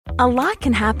A lot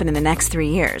can happen in the next 3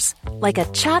 years. Like a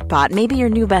chatbot may be your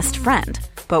new best friend.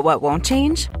 But what won't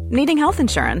change? Needing health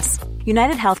insurance.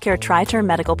 United Healthcare Tri-Term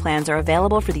Medical Plans are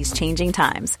available for these changing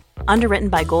times. Underwritten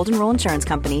by Golden Rule Insurance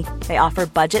Company, they offer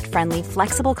budget-friendly,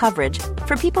 flexible coverage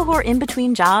for people who are in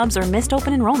between jobs or missed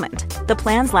open enrollment. The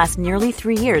plans last nearly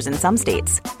 3 years in some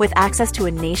states, with access to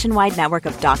a nationwide network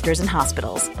of doctors and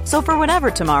hospitals. So for whatever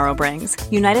tomorrow brings,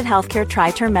 United Healthcare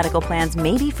Tri-Term Medical Plans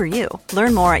may be for you.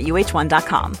 Learn more at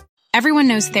uh1.com. Everyone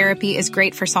knows therapy is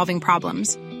great for solving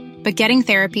problems. But getting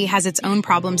therapy has its own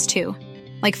problems too.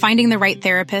 Like finding the right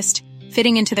therapist,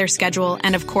 fitting into their schedule,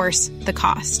 and of course, the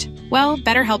cost. Well,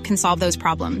 BetterHelp can solve those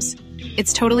problems.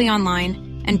 It's totally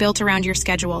online and built around your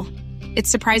schedule. It's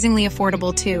surprisingly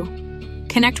affordable too.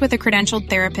 Connect with a credentialed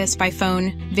therapist by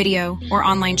phone, video, or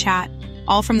online chat,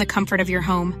 all from the comfort of your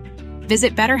home.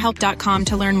 Visit BetterHelp.com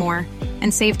to learn more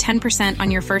and save 10%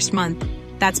 on your first month.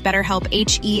 That's BetterHelp,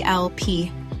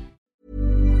 H-E-L-P.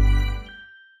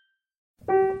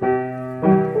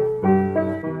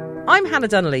 I'm Hannah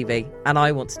Dunleavy, and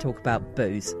I want to talk about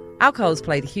booze. Alcohol's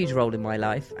played a huge role in my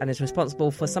life and is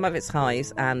responsible for some of its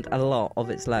highs and a lot of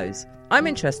its lows. I'm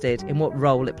interested in what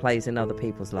role it plays in other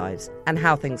people's lives and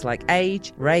how things like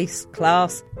age, race,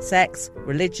 class, sex,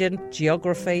 religion,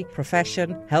 geography,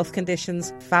 profession, health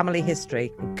conditions, family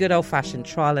history, and good old-fashioned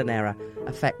trial and error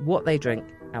affect what they drink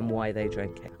and why they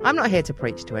drink it. I'm not here to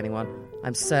preach to anyone.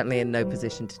 I'm certainly in no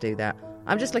position to do that.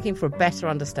 I'm just looking for a better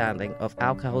understanding of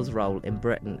alcohol's role in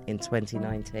Britain in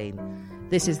 2019.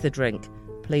 This is The Drink.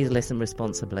 Please listen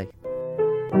responsibly.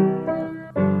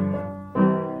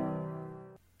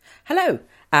 Hello,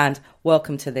 and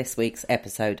welcome to this week's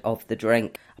episode of The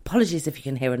Drink. Apologies if you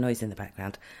can hear a noise in the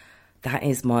background. That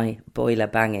is my boiler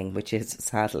banging, which is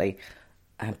sadly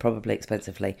and probably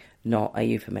expensively not a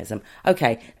euphemism.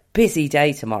 Okay, busy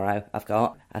day tomorrow I've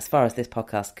got, as far as this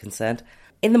podcast is concerned.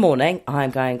 In the morning, I'm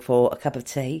going for a cup of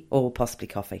tea, or possibly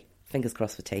coffee, fingers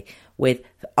crossed for tea, with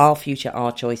our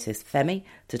choices, Femi,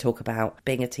 to talk about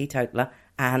being a teetotaler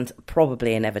and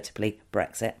probably inevitably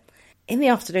Brexit. In the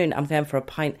afternoon, I'm going for a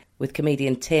pint with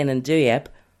comedian Tiernan Douieb.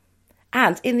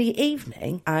 And in the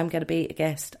evening, I'm going to be a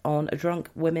guest on A Drunk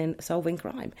Women Solving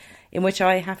Crime, in which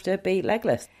I have to be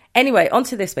legless. Anyway, on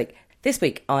to this week. This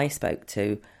week, I spoke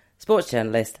to sports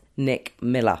journalist Nick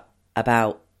Miller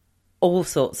about all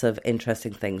sorts of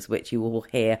interesting things, which you will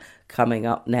hear coming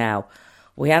up now.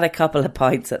 We had a couple of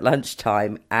pints at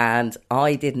lunchtime, and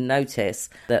I didn't notice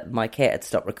that my kit had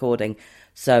stopped recording,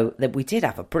 so that we did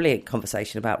have a brilliant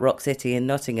conversation about Rock City in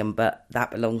Nottingham, but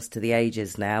that belongs to the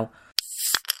ages now.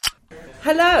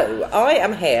 Hello, I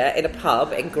am here in a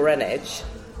pub in Greenwich.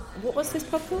 What was this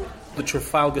pub called? The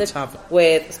Trafalgar Tavern.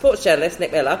 With sports journalist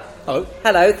Nick Miller. Hello.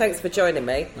 Hello, thanks for joining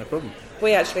me. No problem.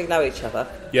 We actually know each other.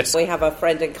 Yes. We have a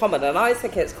friend in common, and I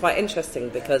think it's quite interesting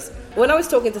because when I was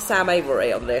talking to Sam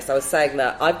Avery on this, I was saying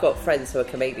that I've got friends who are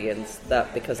comedians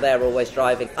that, because they're always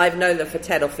driving, I've known them for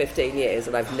 10 or 15 years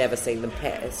and I've never seen them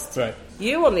pissed. Right.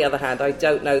 You, on the other hand, I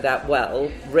don't know that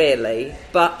well, really,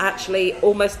 but actually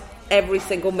almost every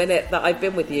single minute that I've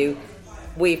been with you,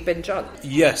 we've been drunk.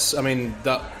 Yes, I mean,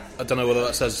 that. I don't know whether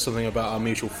that says something about our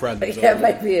mutual friend. Yeah,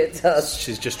 maybe it does.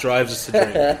 She just drives us to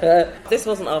drink. This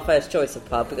wasn't our first choice of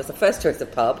pub, because the first choice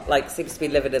of pub, seems to be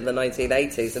living in the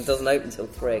 1980s and doesn't open until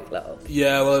 3 o'clock.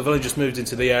 Yeah, well, I've only just moved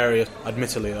into the area.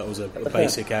 Admittedly, that was a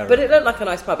basic area. But it looked like a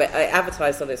nice pub. It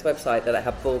advertised on its website that it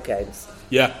had board games.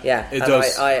 Yeah, it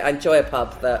does. I enjoy a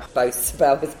pub that boasts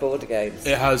about its board games.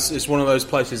 It has. It's one of those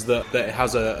places that it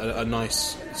has a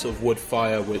nice sort of wood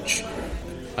fire, which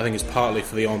I think is partly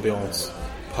for the ambience,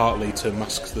 partly to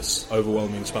mask this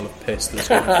overwhelming smell of piss that's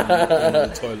coming from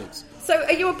the toilets. So,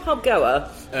 are you a pub goer?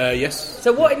 Yes.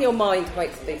 So, what in your mind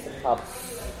makes a decent pub?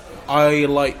 I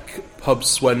like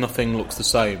pubs where nothing looks the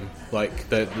same. Like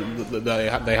they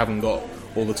haven't got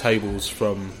all the tables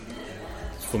from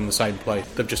the same place.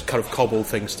 They've just kind of cobbled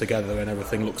things together, and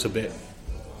everything looks a bit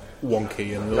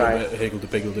wonky and a little bit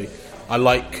higgledy-piggledy. I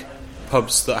like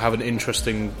pubs that have an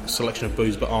interesting selection of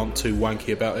booze but aren't too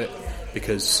wanky about it,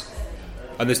 because.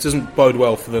 And this doesn't bode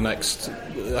well for the next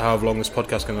however long this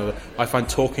podcast can go. I find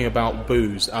talking about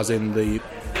booze, as in the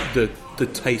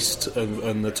taste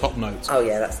and the top notes. Oh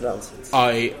yeah, that's nonsense.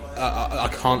 I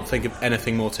can't think of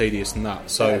anything more tedious than that.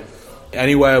 So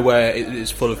anywhere where it is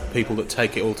full of people that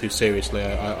take it all too seriously,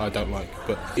 I don't like.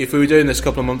 But if we were doing this a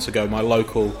couple of months ago, my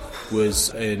local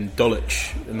was in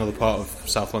Dulwich, another part of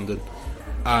South London.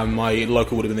 My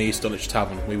local would have been the East Dulwich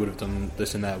Tavern. We would have done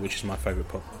this in there, which is my favourite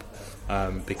pub.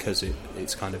 Because it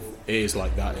is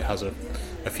like that. It has a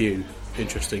few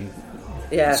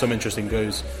some interesting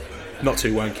booze, not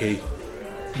too wanky,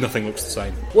 nothing looks the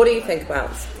same. What do you think about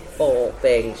sport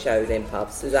being shown in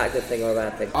pubs? Is that a good thing or a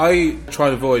bad thing? I try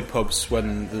to avoid pubs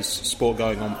when there's sport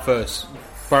going on first,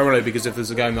 primarily because if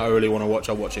there's a game that I really want to watch,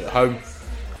 I'll watch it at home.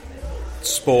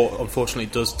 Sport, unfortunately,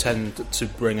 does tend to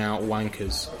bring out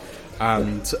wankers,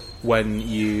 and when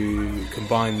you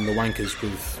combine the wankers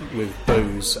with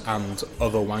booze and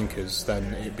other wankers,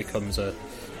 then it becomes a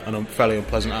fairly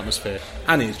unpleasant atmosphere.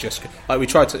 And it's just like we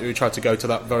tried to go to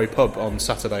that very pub on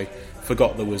Saturday,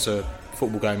 forgot there was a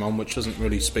football game on, which doesn't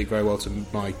really speak very well to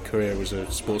my career as a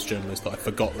sports journalist, that I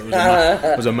forgot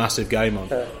there was a massive game on.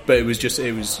 But it was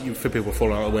for people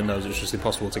falling out of windows, it was just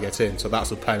impossible to get in, so that's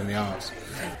a pain in the arse.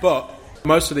 But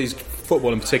most of these,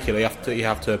 football in particular, you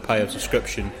have to pay a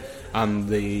subscription, and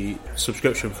the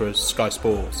subscription for Sky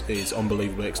Sports is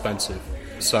unbelievably expensive.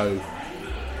 So,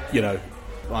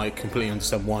 I completely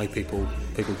understand why people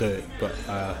do it, but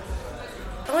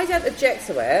I don't object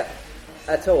to it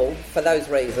at all for those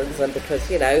reasons, and because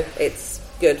it's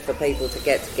good for people to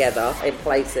get together in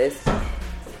places.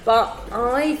 But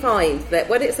I find that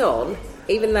when it's on,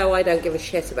 even though I don't give a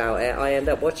shit about it, I end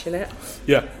up watching it.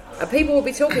 Yeah. And people will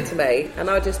be talking to me, and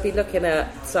I'll just be looking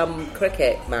at some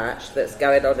cricket match that's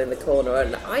going on in the corner,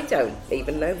 and I don't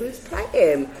even know who's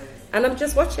playing, and I'm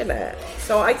just watching it.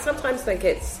 So I sometimes think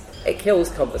it kills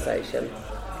conversation.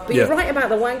 But You're right about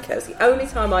the wankers. The only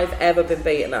time I've ever been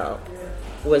beaten up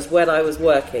was when I was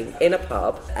working in a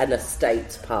pub, an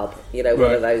estate pub, one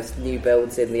of those new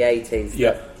builds in the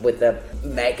 80s with the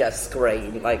mega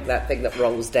screen, like that thing that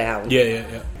rolls down.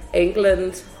 Yeah.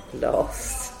 England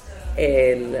lost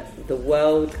in the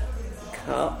World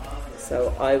Cup,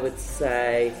 so I would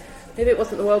say maybe it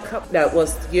wasn't the World Cup. No, it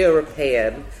was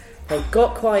European. They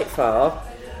got quite far.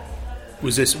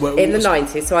 Was this in the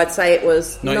 90s? So I'd say it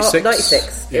was 96.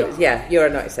 96. Yeah. It was, Euro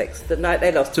 96. The night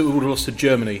they lost. So we would have lost to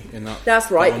Germany in that.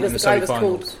 That's right. Because the guy was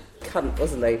called Kuntz,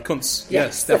 wasn't he? Kuntz.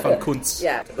 Yes, Stefan Kuntz.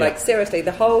 Yeah. Seriously,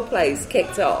 the whole place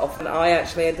kicked off, and I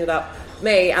actually ended up,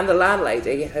 me and the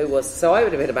landlady, who was, so I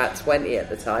would have been about 20 at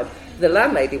the time. The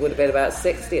landlady would have been about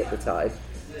 60 at the time.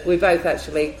 We both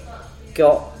actually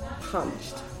got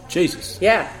punched. Jesus.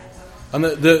 Yeah. And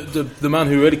the man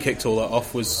who really kicked all that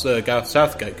off was Gareth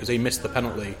Southgate, because he missed the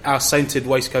penalty. Our sainted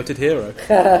waistcoated hero.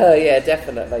 Yeah,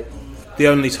 definitely. The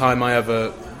only time I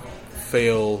ever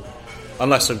feel,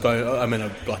 unless I'm in a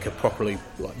properly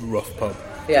rough pub,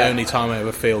 the only time I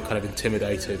ever feel kind of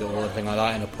intimidated or anything like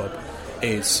that in a pub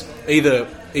is either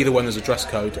when there's a dress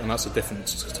code, and that's a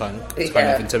different kind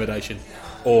of intimidation,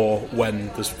 or when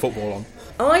there's football on.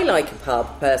 I like a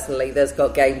pub, personally, that's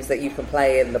got games that you can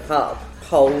play in the pub.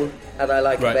 Hole, and I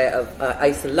like a bit of... I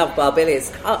used to love bar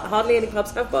billiards. Hardly any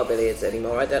pubs have bar billiards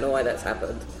anymore. I don't know why that's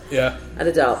happened. Yeah. And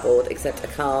a dartboard, except I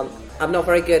can't. I'm not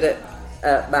very good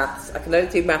at maths. I can only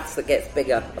do maths that gets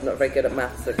bigger. I'm not very good at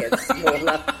maths that gets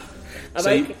smaller.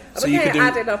 I'm okay at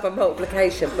adding up and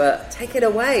multiplication, but take it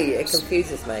away, it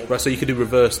confuses me. Right, so you could do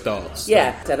reverse darts.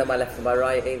 Yeah, don't know my left and my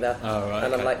right either. Oh, right.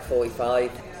 And I'm like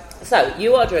 45. So,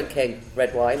 you are drinking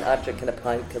red wine. I'm drinking a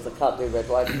pint because I can't do red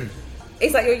wine.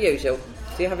 Is that your usual?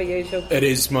 Do you have a usual? It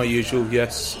is my usual,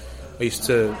 yes. I used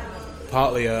to,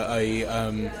 partly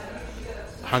a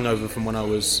hangover from when I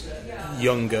was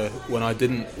younger, when I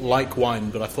didn't like wine,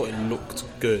 but I thought it looked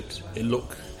good. I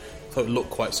thought it looked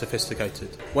quite sophisticated.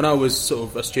 When I was sort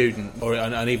of a student,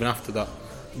 and even after that,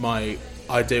 my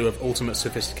idea of ultimate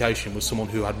sophistication was someone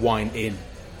who had wine in,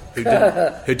 who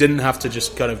didn't have to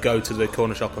just kind of go to the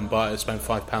corner shop and spend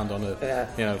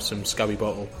 £5 on some scabby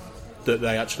bottle. That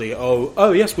they actually,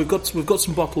 yes, we've got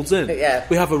some bottles in. Yeah.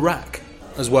 We have a rack,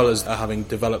 as well as having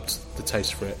developed the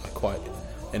taste for it,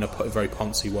 in a very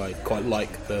poncy way, quite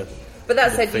like the. But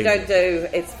that said, you don't do.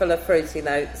 It's full of fruity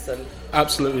notes and.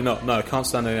 Absolutely not. No, I can't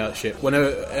stand any of that shit. When I'm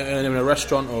in a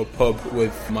restaurant or a pub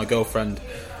with my girlfriend,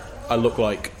 I look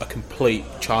like a complete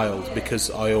child because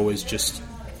I always just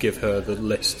give her the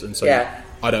list and say,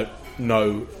 I don't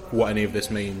know what any of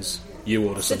this means. You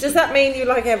order something. So does that mean you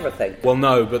like everything? Well,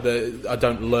 no, but I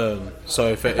don't learn. So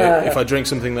if I drink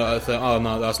something that I think, oh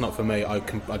no, that's not for me,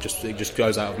 it just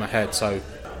goes out of my head. So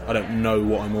I don't know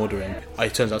what I'm ordering.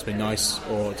 It turns out to be nice,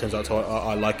 or it turns out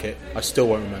I like it. I still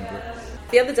won't remember it.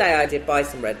 The other day I did buy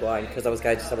some red wine because I was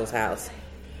going to someone's house,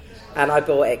 and I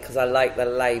bought it because I liked the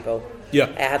label. Yeah.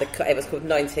 It was called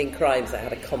 19 Crimes. It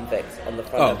had a convict on the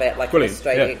front of it, like an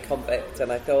Australian convict,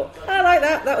 and I thought, I like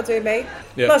that. That'll do me.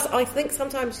 Yeah. Plus, I think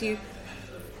sometimes you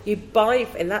buy,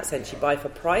 in that sense, you buy for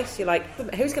price. You're like,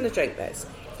 who's going to drink this?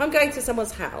 If I'm going to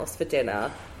someone's house for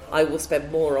dinner, I will spend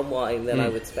more on wine than I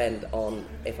would spend on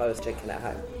if I was drinking at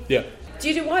home. Yeah. Do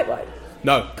you do white wine?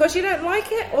 No. Because you don't like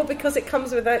it, or because it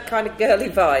comes with that kind of girly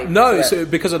vibe? No, it's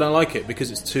because I don't like it,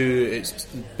 because it's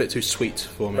a bit too sweet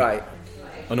for me. Right.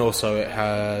 and also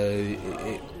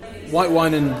white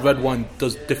wine and red wine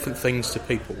does different things to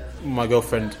people. My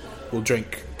girlfriend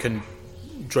can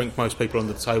drink most people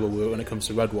under the table when it comes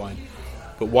to red wine,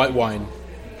 but white wine,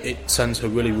 it sends her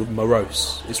really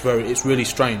morose. It's really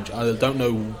strange. I don't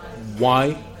know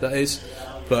why that is,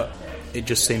 but it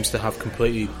just seems to have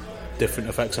completely different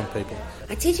effects on people.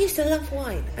 I did used to love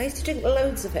wine. I used to drink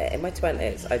loads of it in my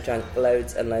 20s. I drank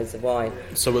loads and loads of wine.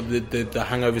 So the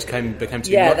hangovers became too much?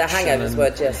 Yeah, the hangovers were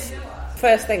just...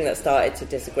 First thing that started to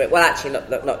disagree... Well, actually,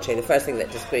 not true. The first thing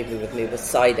that disagreed with me was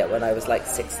cider when I was like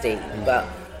 16. But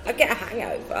I'd get a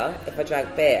hangover if I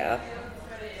drank beer.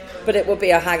 But it would be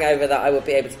a hangover that I would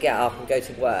be able to get up and go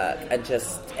to work and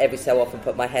just every so often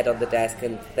put my head on the desk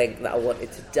and think that I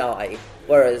wanted to die.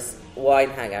 Whereas wine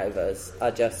hangovers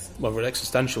are just... Well, an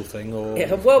existential thing, or...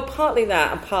 Yeah, well, partly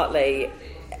that and partly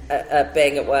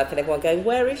being at work and everyone going,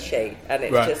 where is she? And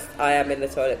it's just, I am in the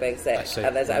toilet being sick.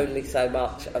 And there's only so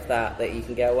much of that you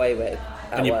can get away with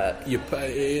at work.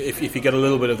 If you get a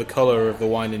little bit of the colour of the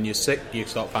wine and you're sick, you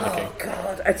start panicking.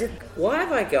 Oh, God. Why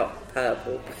have I got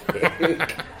purple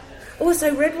puke?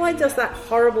 Also, red wine does that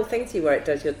horrible thing to you where it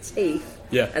does your teeth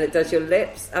and it does your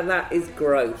lips, and that is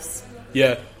gross.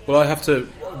 Yeah, well, I have to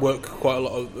work quite a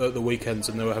lot at the weekends,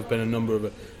 and there have been a number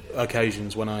of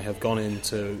occasions when I have gone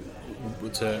into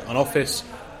an office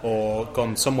or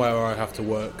gone somewhere where I have to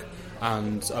work,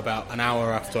 and about an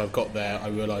hour after I've got there, I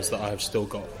realise that I have still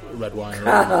got red wine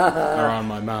around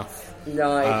my mouth.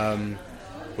 Nice.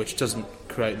 Which doesn't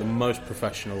create the most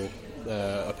professional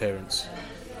appearance.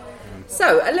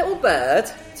 So, a little bird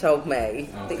told me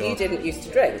that you didn't used to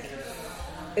drink.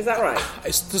 Is that right?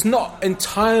 It's not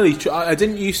entirely true. I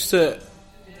didn't used to...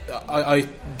 I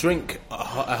drink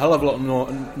a hell of a lot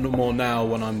more now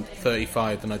when I'm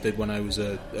 35 than I did when I was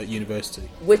at university.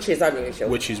 Which is unusual.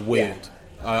 Which is weird.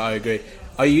 Yeah. I agree.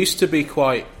 I used to be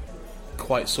quite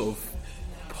sort of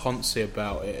poncy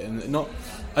about it. And not...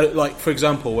 Like, for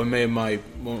example, when me and my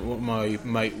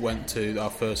mate went to our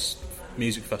first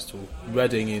music festival,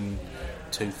 Reading in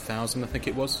 2000, I think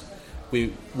it was.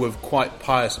 We were quite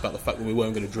pious about the fact that we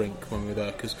weren't going to drink when we were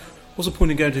there, because what's the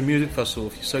point in going to a music festival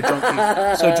if you're so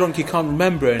drunk you can't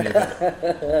remember any of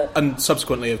it? And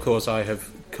subsequently, of course, I have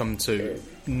come to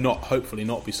hopefully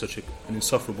not be such an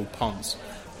insufferable ponce,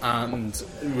 and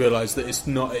realise that it's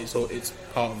not. It's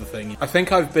part of the thing. I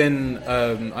think I've been.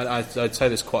 I'd say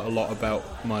this quite a lot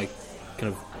about my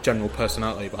kind of general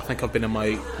personality, but I think I've been in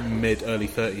my mid-early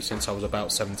 30s since I was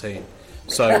about 17.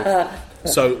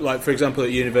 So like, for example,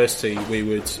 at university, we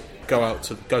would go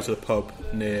to the pub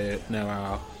near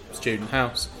our student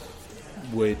house.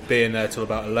 We'd be in there till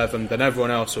about 11. Then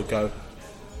everyone else would go,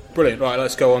 brilliant, right,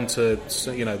 let's go on to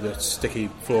the sticky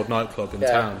floored nightclub in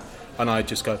town. And I'd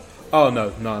just go, oh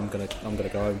no, I'm gonna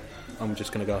go home. I'm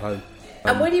just gonna go home.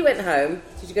 And when you went home,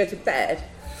 did you go to bed?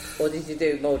 Or did you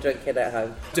do more drinking at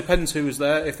home? Depends who was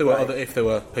there. If there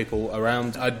were people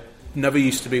around, I never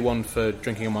used to be one for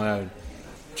drinking on my own,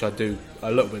 which I do a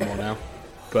little bit more now.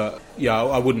 But yeah,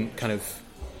 I wouldn't kind of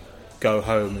go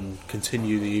home and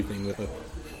continue the evening with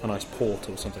a nice port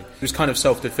or something. It was kind of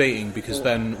self-defeating, because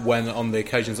then when on the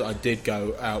occasions that I did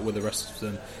go out with the rest of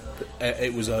them,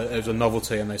 it was a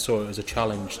novelty, and they saw it as a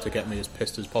challenge to get me as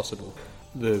pissed as possible.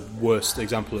 The worst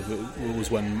example of it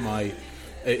was when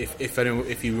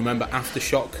if you remember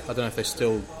Aftershock, I don't know if they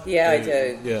still... Yeah, I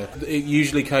do. Yeah, it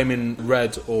usually came in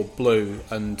red or blue,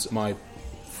 and my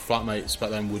flatmates back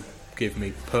then would give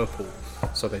me purple,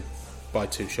 so they'd buy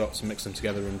 2 shots and mix them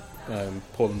together and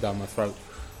pour them down my throat,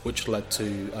 which led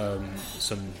to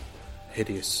some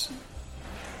hideous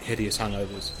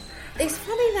hangovers. It's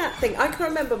funny, that thing. I can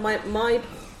remember my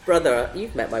brother.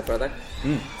 You've met my brother.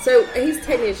 So he's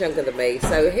 10 years younger than me.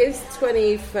 So his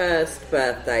 21st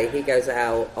birthday, he goes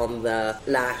out on the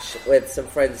lash with some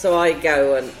friends. So I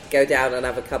go down and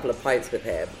have a couple of pints with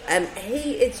him. And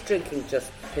he is drinking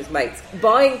just his mates,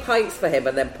 buying pints for him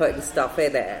and then putting stuff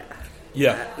in it.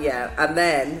 Yeah. And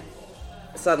then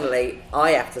suddenly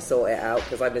I have to sort it out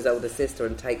because I'm his older sister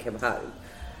and take him home.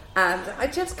 And I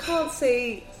just can't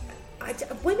see...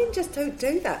 women just don't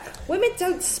do that. Women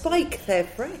don't spike their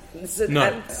friends.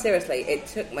 And seriously, it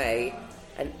took me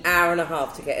an hour and a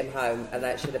half to get him home, and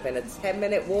that should have been a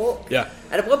 10-minute walk. Yeah.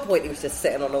 And at one point, he was just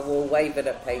sitting on a wall waving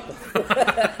at people.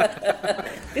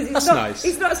 That's nice.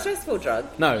 He's not a stressful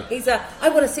drunk. No. He's I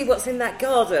want to see what's in that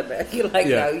garden. And you're like,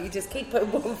 no, you just keep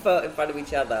putting one foot in front of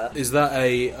each other. Is that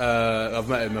I've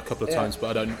met him a couple of times,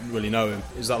 but I don't really know him.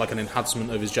 Is that like an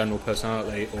enhancement of his general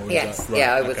personality? Or yes. Is that, right,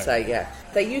 yeah, I would say, yeah.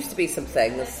 There used to be some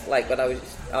things, like when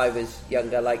I was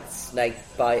younger, like snake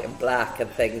bite and black and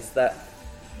things that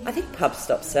I think pubs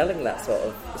stopped selling that sort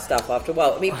of stuff after a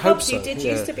while. I mean, pubs, you did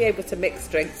used to be able to mix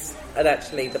drinks, and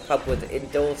actually the pub would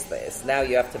endorse this. Now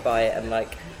you have to buy it and,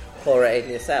 like, pour it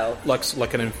in yourself.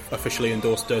 Like an officially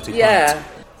endorsed dirty pint. Yeah.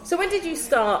 So when did you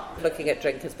start looking at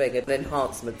drink as being an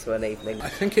enhancement to an evening? I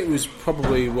think it was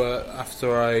probably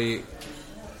after I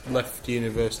left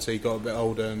university, got a bit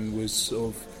older, and was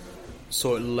sort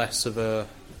of less of a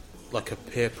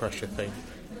peer pressure thing.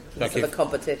 Less of a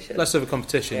competition. Less of a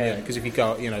competition, yeah. Because if you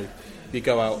go, you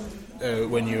go out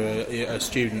when you're a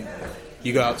student,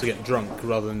 you go out to get drunk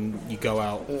rather than you go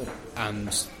out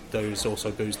and there is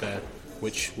also booze there,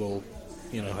 which will,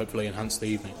 hopefully enhance the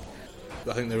evening.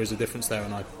 I think there is a difference there,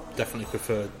 and I definitely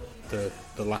prefer the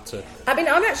latter. I mean,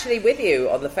 I'm actually with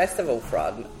you on the festival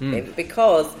front,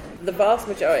 because the vast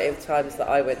majority of times that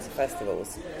I went to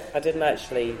festivals, I didn't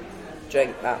actually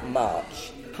drink that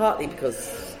much. Partly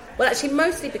because,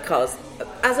 mostly because,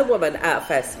 as a woman at a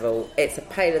festival, it's a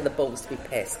pain in the balls to be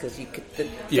pissed, because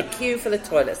the queue for the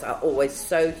toilets are always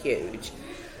so huge.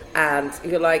 And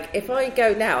you're like, if I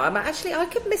go now, I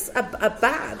could miss a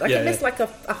band. I could miss like a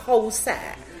whole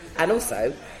set. And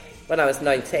also, when I was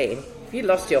 19, you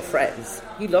lost your friends.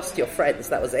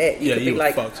 That was it. You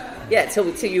were fucked. Yeah, till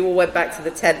you all went back to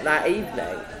the tent that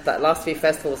evening. That last few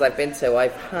festivals I've been to,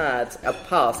 I've had a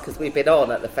pass because we've been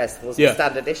on at the festivals with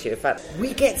Standard Issue. In fact,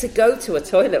 we get to go to a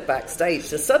toilet backstage.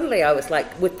 So suddenly I was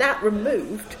like, with that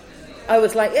removed, I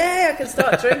was like, I can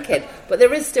start drinking. But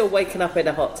there is still waking up in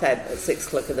a hot tent at 6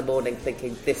 o'clock in the morning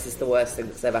thinking, this is the worst thing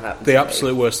that's ever happened to me. The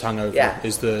absolute worst hangover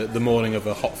is the morning of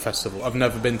a hot festival. I've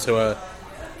never been to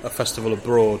a festival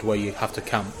abroad where you have to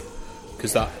camp,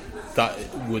 because that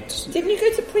would... Didn't you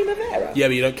go to Primavera? Yeah,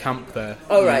 but you don't camp there.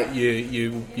 Oh, right.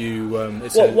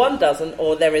 It's one doesn't,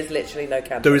 or there is literally no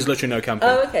camping? There is literally no camping.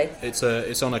 Oh, okay.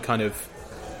 It's on a kind of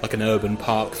like an urban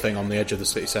park thing on the edge of the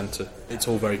city centre. It's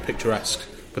all very picturesque.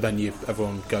 But then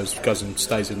everyone goes and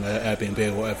stays in their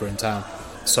Airbnb or whatever in town.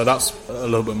 So that's a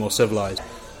little bit more civilised.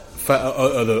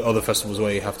 Other festivals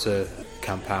where you have to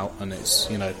camp out and it's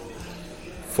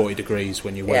 40 degrees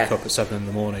when you wake up at 7 in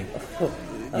the morning.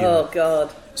 Oh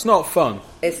God, it's not fun.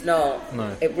 It's not.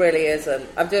 No, it really isn't.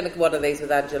 I'm doing one of these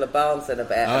with Angela Barnes in a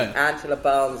bit. Oh, yeah. Angela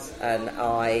Barnes and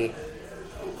I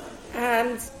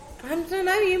don't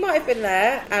know. You might have been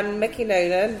there. And Mickey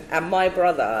Noonan and my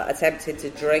brother attempted to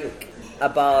drink a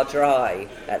bar dry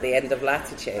at the end of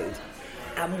Latitude,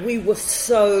 and we were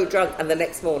so drunk, and the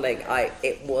next morning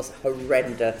it was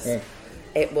horrendous.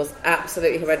 It was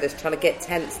absolutely horrendous, trying to get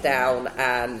tents down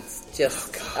and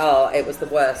just it was the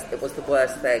worst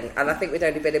thing. And I think we'd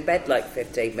only been in bed like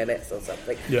 15 minutes or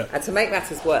something, and to make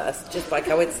matters worse, just by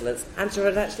coincidence, Angela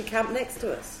had actually camped next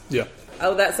to us.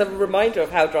 That's a reminder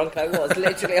of how drunk I was.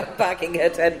 Literally unpacking her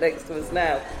tent next to us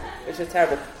now, which is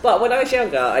terrible. But when I was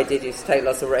younger, I did used to take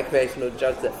lots of recreational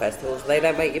drugs at festivals. They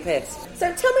don't make you pissed.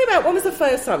 So tell me about, when was the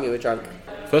first time you were drunk?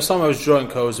 First time I was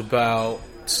drunk, I was about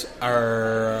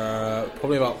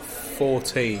probably about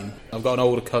 14. I've got an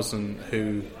older cousin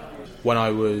who, when I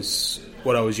was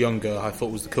younger, I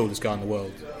thought was the coolest guy in the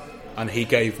world, and he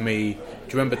gave me. Do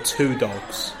you remember Two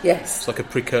Dogs? Yes. It's like a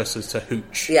precursor to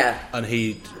Hooch. Yeah. And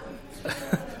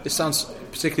it sounds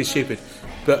particularly stupid,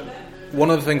 but one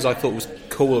of the things I thought was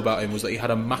cool about him was that he had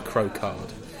a macro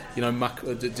card.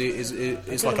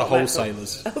 It's like a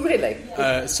wholesaler's. Oh, really?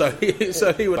 So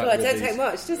he would. Well, it don't take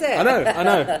much, does it? I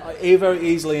know. He very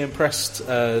easily impressed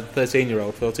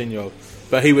 13-year-old, 14-year-old.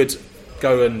 But he would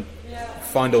go and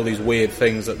find all these weird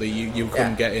things that you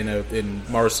couldn't get in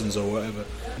Morrison's or whatever.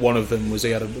 One of them was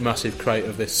he had a massive crate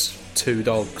of this Two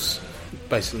Dogs,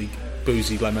 basically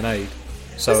boozy lemonade.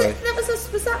 So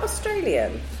was that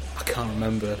Australian? I can't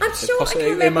remember. I'm sure I can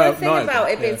remember a thing about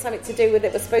it being something to do with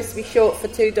it was supposed to be short for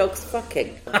Two Dogs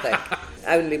Fucking, I think.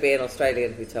 Only being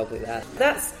Australian who told me that.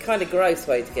 That's kind of gross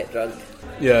way to get drunk.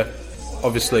 Yeah,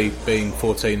 obviously being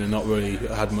 14 and not really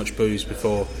had much booze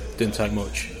before, didn't take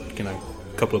much, a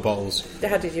couple of bottles.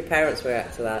 How did your parents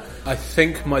react to that? I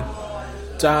think my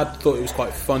dad thought it was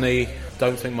quite funny.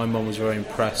 Don't think my mum was very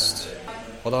impressed.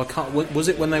 Although was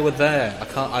it when they were there?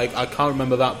 I can't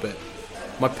remember that bit.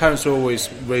 My parents were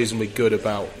always reasonably good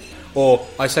about, or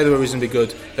I say they were reasonably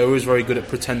good, they were always very good at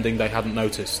pretending they hadn't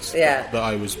noticed that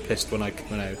I was pissed when I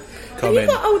come in. Have you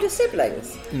got older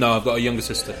siblings? No, I've got a younger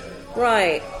sister.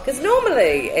 Right, because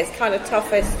normally it's kind of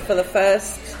toughest for the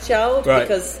first child,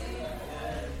 because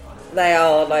they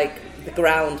are like the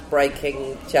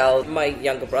groundbreaking child. My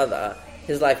younger brother,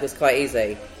 his life was quite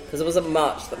easy. Because there wasn't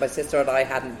much that my sister and I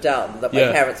hadn't done, that my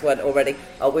parents weren't already,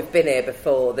 we've been here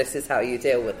before, this is how you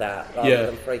deal with that, rather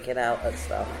than freaking out and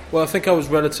stuff. Well, I think I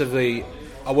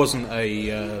wasn't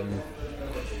a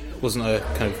wasn't a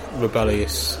kind of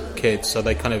rebellious kid, so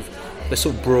they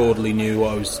sort of broadly knew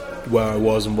where I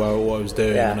was and what I was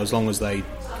doing, and as long as they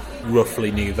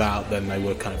roughly knew that, then they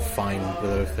were kind of fine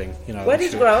with everything. Where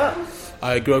did you grow up?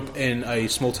 I grew up in a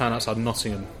small town outside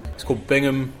Nottingham. It's called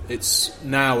Bingham. It's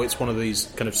one of these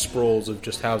kind of sprawls of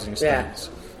just housing estates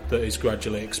that is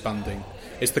gradually expanding.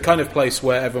 It's the kind of place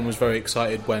where everyone was very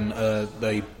excited when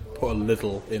they put a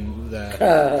Lidl in there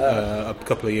a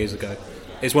couple of years ago.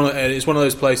 It's one of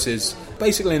those places,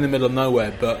 basically in the middle of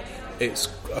nowhere, but it's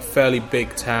a fairly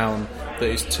big town that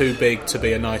is too big to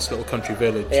be a nice little country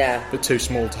village, but too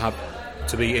small to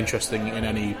be interesting in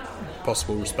any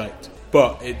possible respect.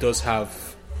 But it does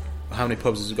have... How many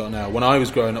pubs has it got now? When I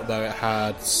was growing up there, it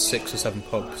had 6 or 7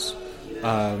 pubs,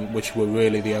 which were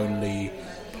really the only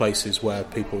places where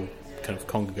people kind of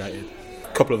congregated.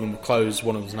 A couple of them were closed.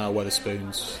 One of them is now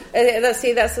Wetherspoons.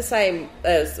 That's the same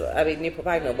as Newport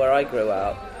Pagnell, where I grew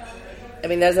up.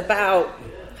 There's about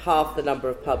half the number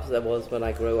of pubs there was when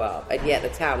I grew up, and yet the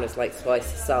town is like twice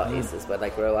the size as when I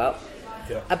grew up.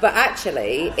 Yeah. But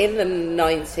actually, in the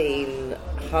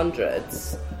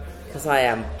 1900s, because I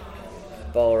am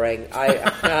boring,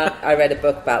 I read a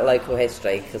book about local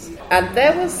history, and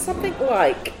there was something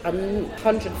like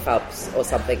 100 pubs or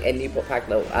something in Newport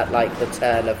Pagnell at like the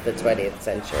turn of the 20th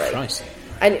century. Nice.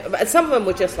 And some of them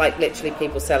were just like literally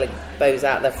people selling bows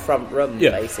out their front room,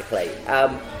 basically.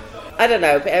 I don't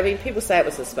know. People say it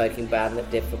was a smoking ban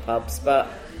that did for pubs, but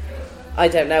I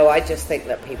don't know. I just think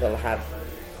that people have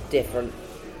different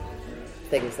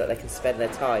things that they can spend their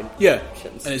time. Yeah,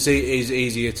 options. And it's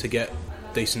easier to get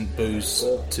decent booze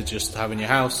to just have in your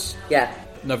house. Yeah.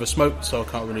 Never smoked, so I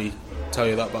can't really tell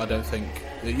you that, but I don't think...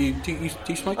 Do you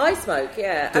smoke? I smoke,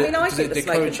 yeah. I think the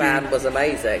smoking ban was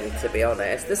amazing, to be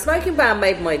honest. The smoking ban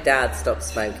made my dad stop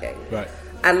smoking. Right.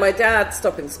 And my dad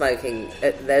stopping smoking,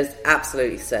 there's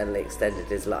absolutely certainly extended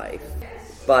his life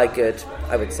by a good,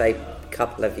 I would say,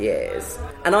 couple of years.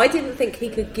 And I didn't think he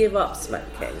could give up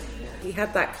smoking. He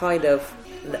had that kind of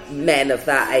men of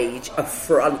that age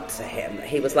affront to him.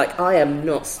 He was like, I am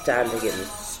not standing in the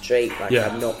street,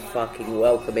 I'm not fucking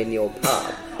welcome in your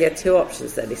pub. He had 2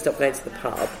 options then. He stopped going to the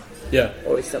pub,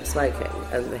 or he stopped smoking,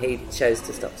 and he chose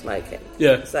to stop smoking.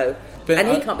 Yeah. So, and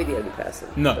he can't be the only person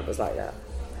that was like that.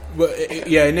 Well,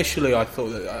 initially I thought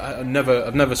that I've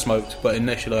never smoked, but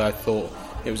initially I thought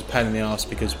it was a pain in the arse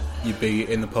because you'd be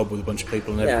in the pub with a bunch of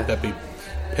people and they'd be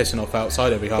pissing off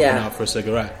outside every half an hour for a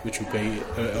cigarette, which would be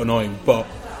annoying. But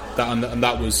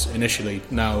that was initially.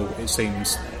 Now it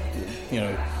seems,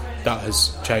 that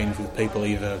has changed with people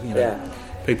either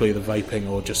vaping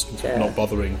or just not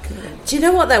bothering. Do you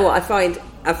know what though? What I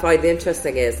find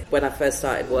interesting is when I first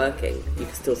started working, you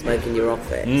could still smoke in your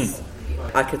office.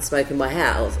 I could smoke in my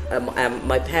house,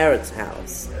 my parents'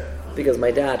 house, because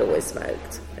my dad always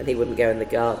smoked and he wouldn't go in the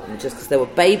garden. Just because there were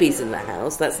babies in the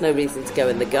house, that's no reason to go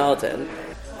in the garden.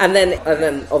 And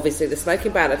then obviously the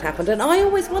smoking ban had happened, and I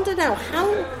always wonder now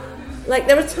how,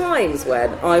 there are times when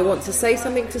I want to say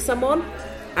something to someone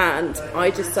and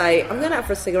I just say, I'm going out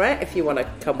for a cigarette if you want to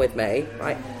come with me,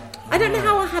 right? I don't know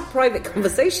how I had private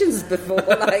conversations before,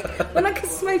 when I could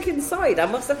smoke inside. I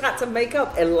must have had to make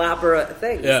up elaborate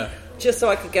things. Yeah. Just so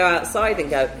I could go outside and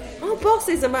go, oh, boss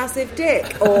is a massive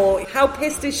dick, or how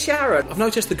pissed is Sharon? I've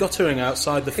noticed the guttering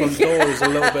outside the front door is a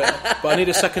little bit, but I need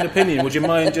a second opinion. Would you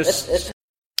mind just...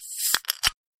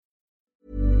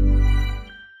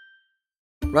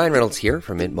 Ryan Reynolds here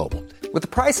from Mint Mobile. With the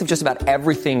price of just about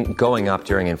everything going up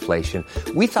during inflation,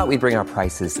 we thought we'd bring our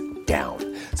prices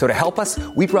down. So to help us,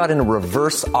 we brought in a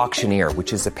reverse auctioneer,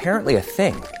 which is apparently a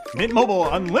thing. Mint Mobile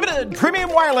Unlimited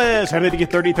Premium Wireless. How to get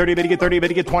 30, 30, how to get 30, how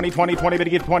to get 20, 20, 20, how to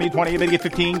get 20, 20, how to get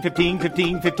 15, 15,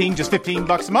 15, 15, just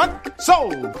 $15 a month?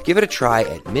 Sold! Give it a try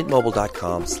at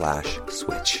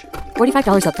mintmobile.com/switch.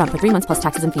 $45 up front for 3 months plus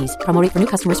taxes and fees. Promo rate for new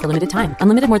customers for limited time.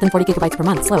 Unlimited more than 40 gigabytes per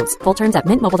month. Slows full terms at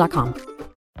mintmobile.com.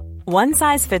 One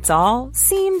size fits all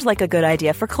seemed like a good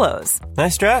idea for clothes.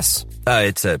 Nice dress.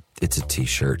 It's a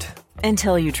t-shirt.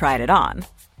 Until you tried it on.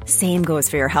 Same goes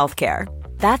for your healthcare.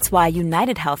 That's why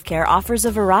United Healthcare offers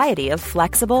a variety of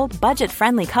flexible,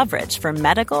 budget-friendly coverage for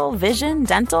medical, vision,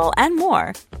 dental, and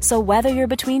more. So whether you're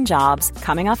between jobs,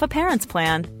 coming off a parent's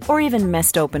plan, or even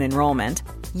missed open enrollment,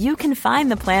 you can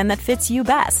find the plan that fits you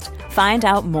best. Find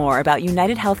out more about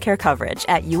United Healthcare coverage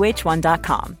at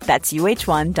uh1.com. That's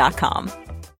uh1.com.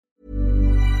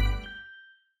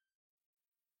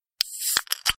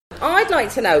 I'd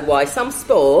like to know why some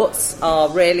sports are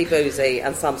really boozy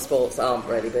and some sports aren't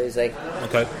really boozy.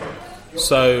 Okay.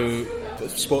 So,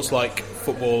 sports like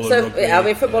football and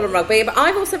rugby. Football and rugby. But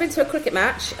I've also been to a cricket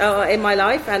match in my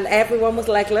life and everyone was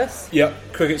legless. Yep,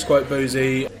 cricket's quite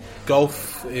boozy.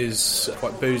 Golf is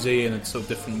quite boozy in a sort of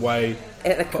different way.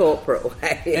 In a corporate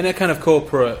way. In a kind of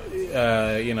corporate,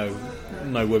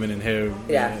 no women in here,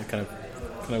 kind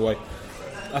of way.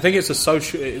 I think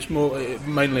it's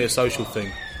mainly a social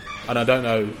thing, and I don't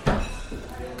know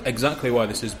exactly why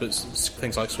this is, but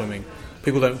things like swimming,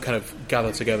 people don't kind of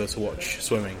gather together to watch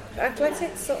swimming.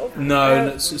 Athletics, sort of. No,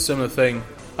 it's a similar thing,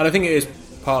 and I think it is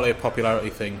partly a popularity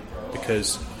thing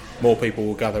because more people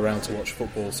will gather around to watch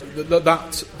football. So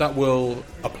that will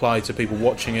apply to people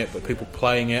watching it, but people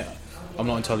playing it, I'm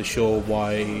not entirely sure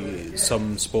why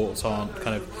some sports aren't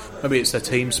kind of. Maybe it's a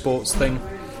team sports thing.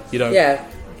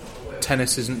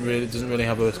 Tennis doesn't really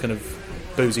have a kind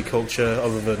of boozy culture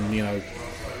other than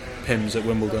Pims at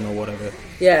Wimbledon or whatever.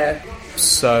 Yeah.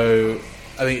 So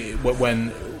I think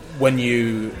when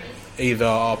you either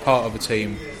are part of a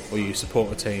team or you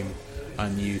support a team,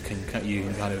 and you can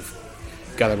kind of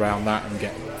gather around that and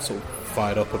get sort of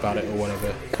fired up about it or whatever.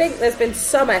 I think there's been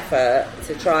some effort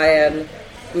to try and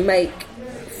make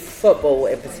football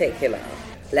in particular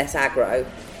less aggro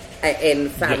in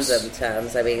fandom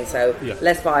terms. I mean,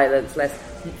 less violence,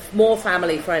 more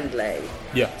family friendly.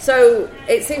 Yeah. So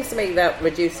it seems to me that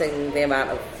reducing the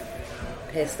amount of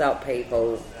pissed up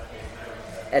people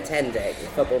attending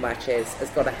football matches has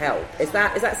got to help. Is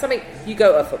that something you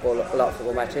go to a lot of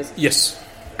football matches? Yes.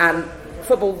 And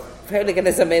football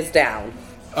hooliganism is down.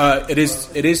 It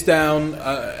is down.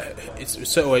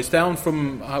 It's down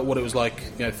from what it was like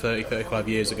 30, 35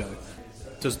 years ago.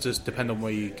 It does just depend on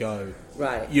where you go.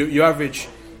 Right. You're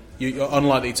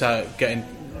unlikely to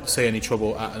see any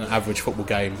trouble at an average football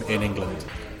game in England.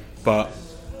 But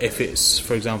if it's,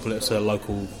 for example, it's a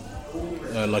local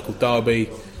derby,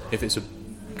 if it's a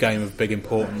game of big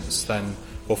importance, then,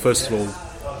 well, first of all,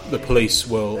 the police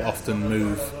will often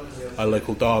move a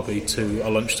local derby to a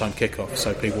lunchtime kickoff,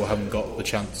 so people haven't got the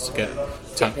chance to get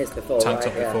tanked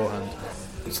up beforehand.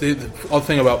 It's the odd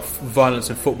thing about violence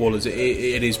in football is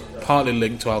it is partly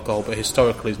linked to alcohol, but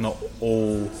historically is not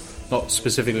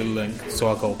specifically linked to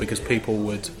alcohol, because people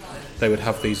would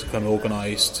have these kind of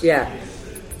organised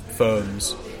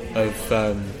firms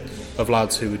of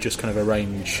lads who would just kind of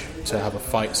arrange to have a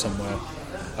fight somewhere,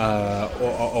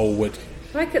 or would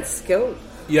like at school.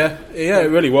 Yeah,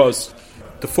 it really was.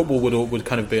 The football would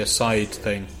kind of be a side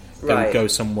thing. They would go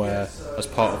somewhere as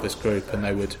part of this group, and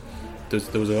they would.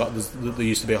 There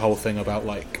used to be a whole thing about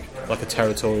like a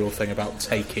territorial thing about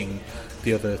taking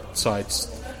the other side's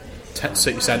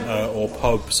city centre or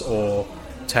pubs or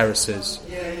terraces,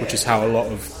 which is how a lot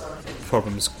of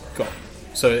problems got.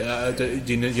 So do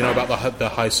you know about the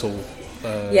Heysel?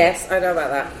 Yes, I know about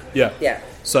that. Yeah.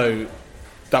 So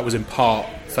that was in part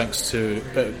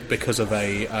because of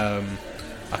a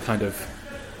kind of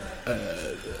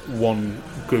one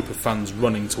group of fans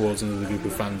running towards another group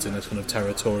of fans in a kind of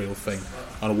territorial thing,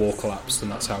 and a wall collapsed,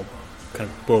 and that's how, kind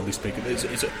of broadly speaking,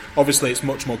 it's obviously it's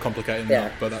much more complicated than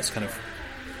that, but that's kind of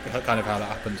how that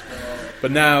happened.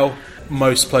 But now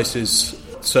most places,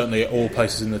 certainly all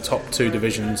places in the top two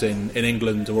divisions in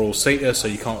England, are all seater, so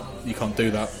you can't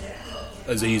do that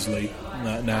as easily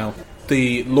now.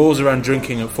 The laws around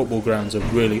drinking at football grounds are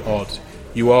really odd.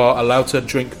 You are allowed to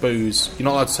drink booze. You're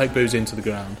not allowed to take booze into the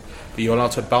ground, but you're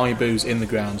allowed to buy booze in the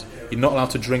ground. You're not allowed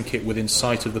to drink it within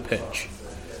sight of the pitch.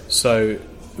 So,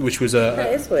 which was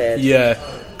that is weird. Yeah,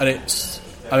 and it's.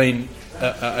 I mean,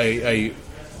 a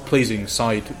pleasing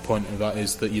side point of that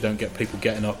is that you don't get people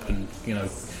getting up and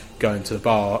going to the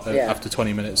bar after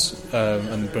 20 minutes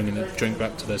and bringing a drink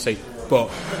back to their seat. But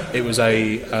it was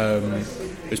it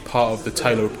was part of the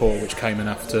Taylor Report, which came in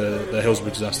after the Hillsborough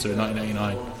disaster in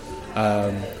 1989.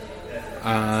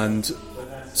 And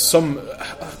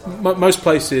most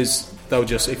places, they'll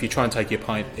just, if you try and take your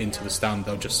pint into the stand,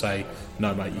 they'll just say,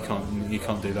 no mate, you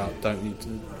can't do that, don't need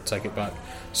to take it back.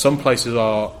 Some places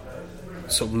are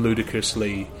sort of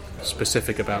ludicrously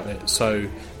specific about it, so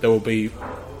there will be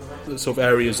sort of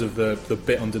areas of the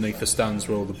bit underneath the stands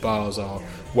where all the bars are,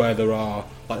 where there are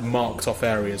like marked off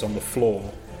areas on the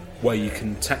floor where you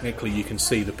can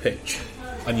see the pitch,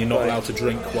 and you're not allowed to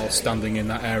drink while standing in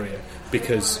that area,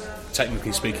 because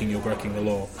technically speaking you're breaking the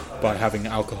law by having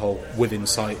alcohol within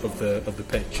sight of the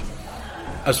pitch.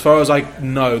 As far as I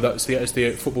know,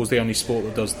 football's the only sport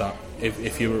that does that.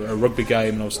 If you're a rugby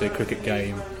game and obviously a cricket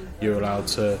game, you're allowed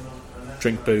to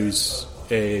drink booze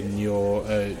in your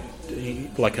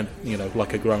like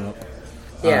a grown up.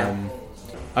 Yeah.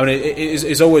 I mean,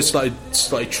 it's always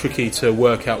slightly tricky to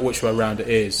work out which way around it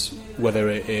is,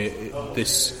 whether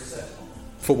this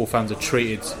football fans are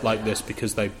treated like this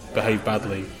because they behave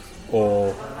badly,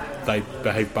 or they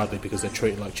behave badly because they're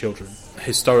treated like children.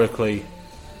 Historically,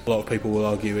 a lot of people will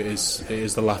argue it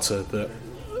is the latter, that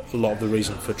a lot of the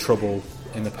reason for trouble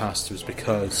in the past was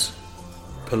because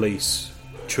police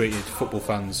treated football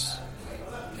fans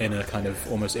in a kind of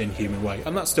almost inhuman way,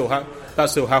 and that still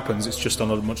happens. It's just on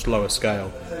a much lower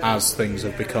scale as things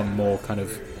have become more kind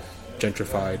of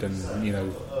gentrified and, you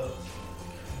know,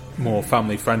 more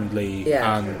family friendly,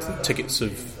 and tickets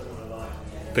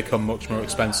have become much more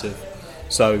expensive.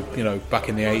 So, you know, back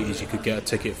in the 80s you could get a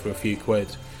ticket for a few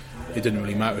quid. It didn't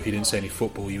really matter if you didn't see any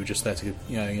football. You were just there to,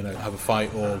 you know, have a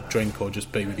fight or drink or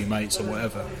just be with your mates or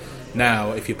whatever.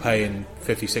 Now, if you're paying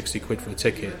 50, 60 quid for a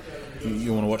ticket,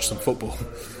 you want to watch some football.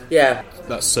 Yeah.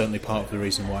 That's certainly part of the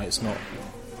reason why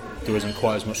there isn't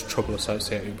quite as much trouble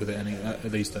associated with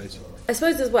it these days. I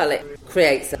suppose as well it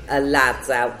creates a lads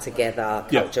out together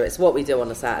culture. It's what we do on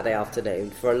a Saturday afternoon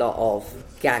for a lot of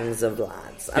gangs of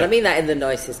lads. And I mean that in the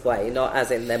nicest way, not as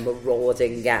in them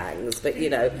marauding gangs, but, you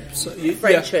know,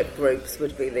 friendship groups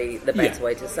would be the best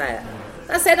way to say it.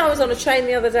 That said, I was on a train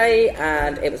the other day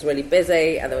and it was really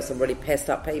busy and there were some really pissed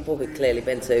up people who'd clearly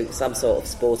been to some sort of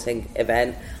sporting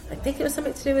event. I think it was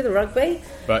something to do with the rugby.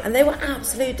 Right. And they were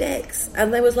absolute dicks.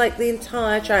 And there was like the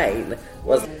entire train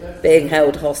was being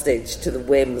held hostage to the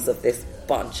whims of this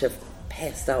bunch of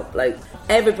pissed up blokes.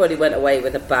 Everybody went away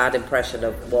with a bad impression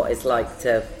of what it's like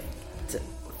for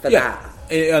that.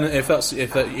 And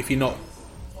if you're not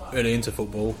really into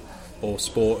football or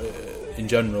sport in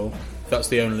general, that's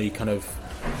the only kind of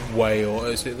way, or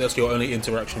that's your only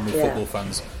interaction with football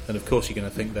fans, then of course you're going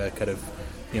to think they're kind of,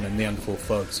 you know, Neanderthal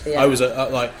thugs. I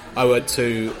went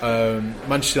to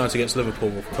Manchester United against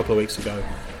Liverpool a couple of weeks ago,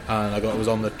 and I was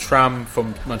on the tram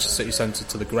from Manchester City Centre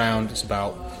to the ground. It's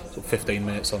about sort of 15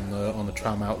 minutes on the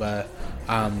tram out there,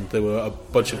 and there were a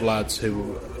bunch of lads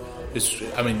who,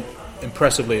 I mean,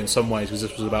 impressively in some ways, because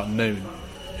this was about noon,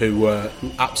 who were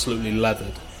absolutely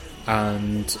leathered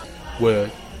and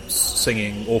were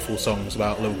singing awful songs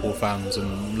about Liverpool fans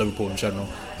and Liverpool in general,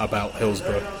 about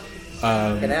Hillsborough.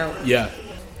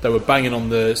 They were banging on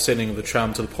the ceiling of the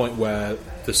tram to the point where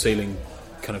the ceiling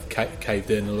kind of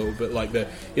caved in a little bit. Like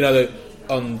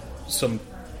on some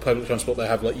public transport, they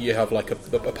have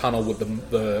a panel with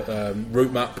the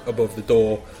route map above the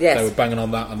door. Yes. They were banging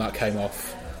on that, and that came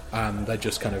off, and they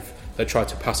tried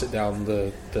to pass it down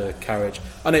the carriage.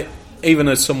 And even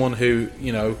as someone who,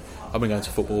 you know, I've been going to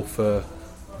football for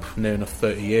near enough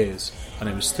 30 years, and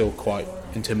it was still quite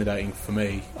intimidating for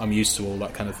me. I'm used to all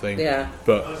that kind of thing,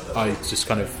 but I just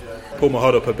kind of pulled my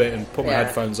hood up a bit and put my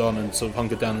headphones on and sort of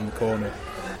hunkered down in the corner.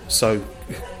 So,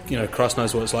 you know, Christ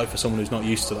knows what it's like for someone who's not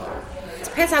used to that. It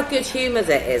depends how good humoured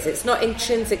it is. It's not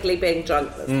intrinsically being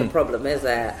drunk that's the problem, is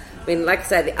there? I mean, like I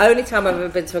said, the only time I've ever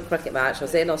been to a cricket match, I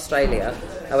was in Australia.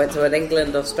 I went to an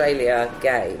England-Australia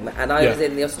game, and I was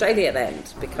in the Australian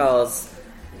end because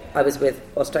I was with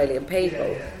Australian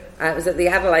people. And it was at the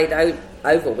Adelaide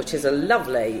Oval, which is a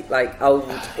lovely, old,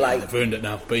 they've ruined it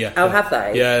now, but yeah. Oh, have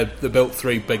they? Yeah, they built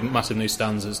 3 big, massive new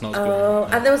stands. It's not as good. Oh,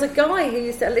 and there was a guy who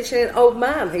used to, literally an old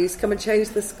man, who used to come and change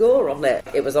the score on it.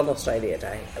 It was on Australia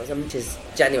Day. Which is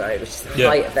January, which is the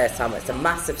height of their summer. It's a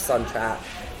massive sun trap.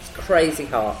 It's crazy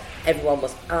hot. Everyone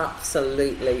was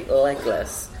absolutely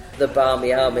legless. The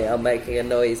Barmy Army are making a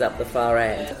noise up the far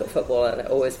end. Look at football, and it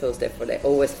always feels different. It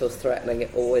always feels threatening.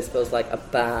 It always feels like a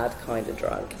bad kind of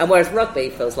drunk. And whereas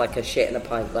rugby feels like a shit in a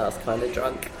pint glass kind of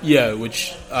drunk. Yeah,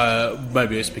 which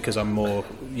maybe it's because I'm more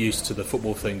used to the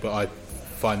football thing, but I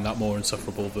find that more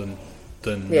insufferable than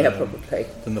probably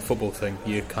than the football thing.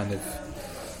 You kind of,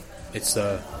 it's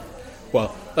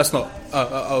well, that's not.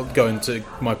 I'll go into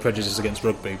my prejudice against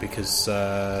rugby because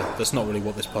that's not really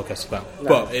what this podcast is about. No.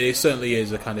 But it certainly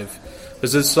is a kind of.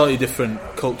 There's a slightly different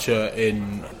culture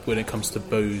when it comes to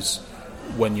booze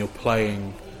when you're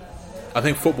playing. I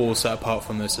think football is set apart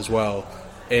from this as well.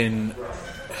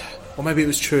 Or maybe it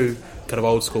was true, kind of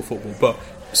old school football, but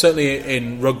certainly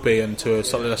in rugby and to a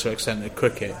slightly lesser extent in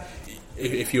cricket,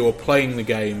 if you're playing the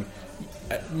game,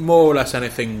 more or less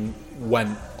anything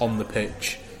went on the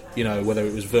pitch. You know, whether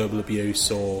it was verbal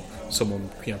abuse or someone,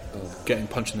 you know, getting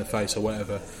punched in the face or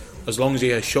whatever. As long as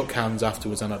you shook hands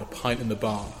afterwards and had a pint in the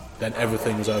bar, then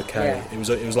everything was okay.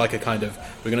 Yeah. It was like a kind of,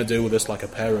 we're going to deal with this like a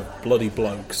pair of bloody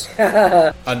blokes.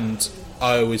 And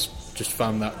I always just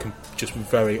found that just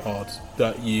very odd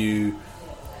that you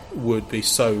would be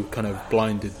so kind of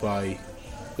blinded by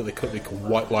what they call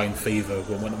white line fever.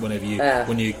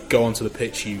 When you go onto the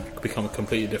pitch, you become a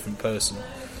completely different person.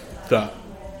 That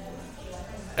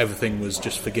everything was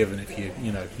just forgiven if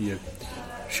you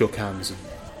shook hands and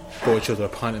bought each other a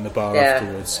pint in the bar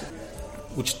afterwards,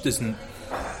 which isn't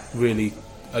really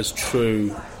as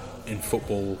true in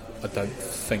football, I don't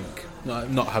think,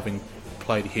 not having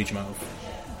played a huge amount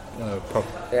of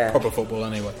proper football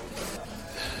anyway.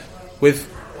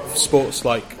 With sports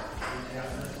like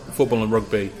football and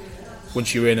rugby,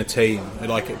 once you're in a team,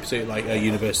 particularly like a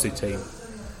university team,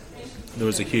 there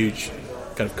was a huge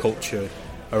kind of culture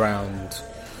around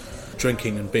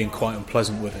drinking and being quite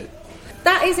unpleasant with it.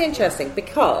 That is interesting,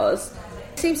 because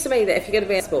it seems to me that if you're going to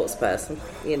be a sports person,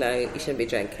 you shouldn't be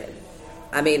drinking.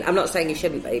 I mean, I'm not saying you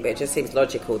shouldn't be, but it just seems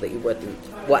logical that you wouldn't.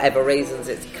 Whatever reasons,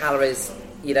 it's calories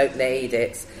you don't need,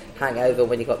 it's hangover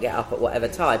when you've got to get up at whatever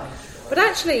time. But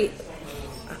actually,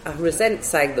 I resent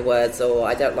saying the words, or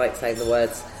I don't like saying the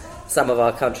words, some of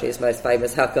our country's most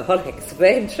famous alcoholics.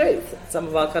 But in truth, some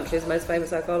of our country's most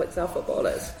famous alcoholics are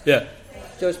footballers. Yeah.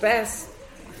 George Best,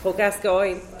 Paul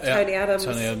Gascoigne, Tony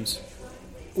Adams.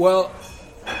 Well,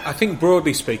 I think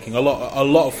broadly speaking, a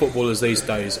lot of footballers these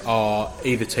days are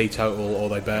either teetotal or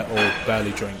they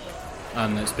barely drink,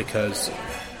 and it's because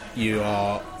you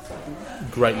are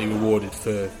greatly rewarded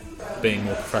for being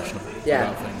more professional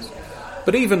about things.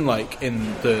 But even like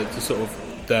in the sort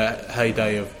of the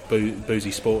heyday of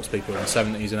boozy sports people in the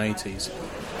 70s and 80s,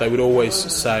 they would always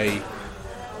say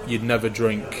you'd never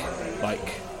drink,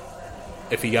 like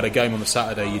if you had a game on the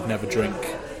Saturday, you'd never drink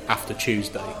after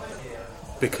Tuesday.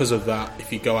 Because of that,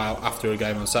 if you go out after a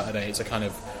game on Saturday, it's a kind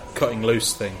of cutting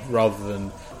loose thing, rather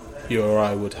than you or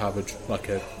I would have a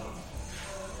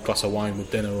glass of wine with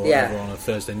dinner or whatever on a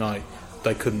Thursday night.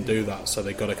 They couldn't do that, so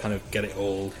they got to kind of get it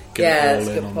all in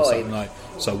on the Saturday night.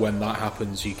 So when that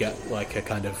happens, you get like a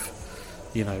kind of,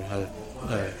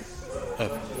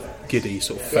 a giddy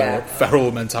sort of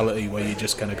feral mentality where you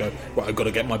just kind of go, right, I've got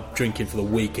to get my drinking for the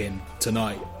week in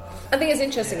tonight. I think it's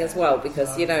interesting as well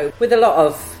because, with a lot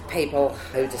of people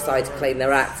who decide to clean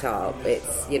their act up,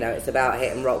 it's about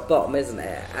hitting rock bottom, isn't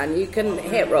it? And you can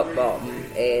hit rock bottom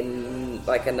in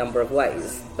like a number of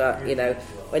ways. But,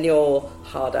 when you're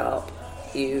hard up,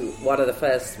 one of the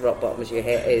first rock bottoms you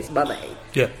hit is money.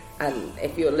 Yeah. And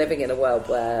if you're living in a world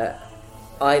where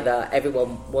either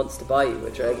everyone wants to buy you a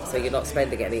drink, so you're not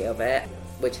spending any of it,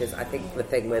 which is, I think, the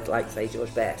thing with, like, say,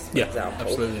 George Best, for example.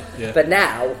 Absolutely, yeah. But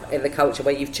now, in the culture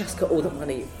where you've just got all the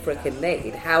money you freaking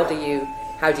need, how do you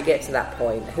get to that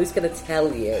point? Who's going to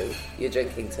tell you you're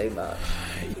drinking too much?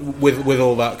 With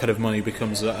all that kind of money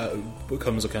becomes a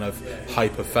kind of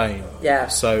hyper fame. Yeah.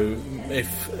 So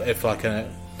if like an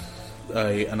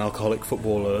alcoholic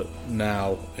footballer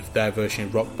now, if their version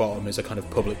of rock bottom is a kind of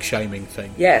public shaming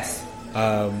thing. Yes.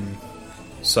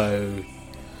 So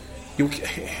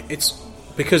it's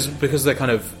because they're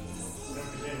kind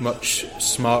of much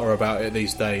smarter about it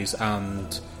these days,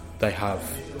 and they have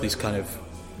these kind of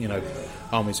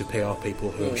armies of PR people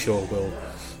who I'm sure will,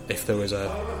 if there was a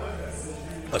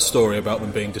story about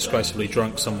them being disgracefully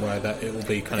drunk somewhere, that it will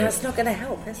be kind of... That's not going to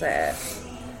help, is it?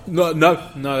 No,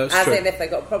 that's true. As in, if they've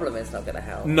got a problem, it's not going to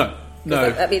help. No.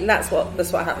 I mean, that's what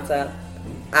happened to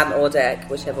Ant or Dec,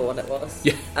 whichever one it was.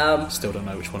 Yeah. Still don't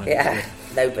know which one it is. Yeah,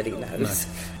 nobody knows.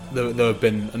 No. There have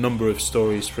been a number of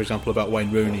stories, for example, about Wayne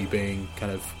Rooney being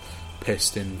kind of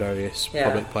pissed in various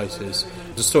public places.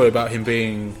 There's a story about him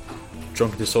being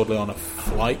drunk and disorderly on a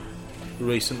flight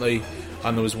recently,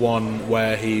 and there was one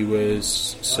where he was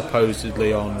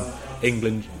supposedly on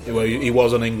England, where he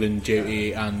was on England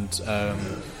duty, and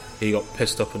he got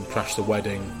pissed up and crashed the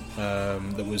wedding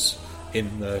that was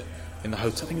in the hotel. I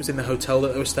think it was in the hotel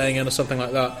that they were staying in or something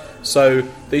like that. So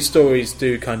these stories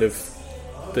do kind of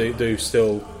do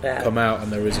still come out, and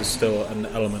there is still an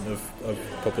element of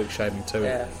public shaming to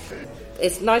it.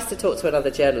 It's nice to talk to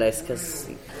another journalist, because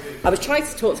I was trying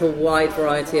to talk to a wide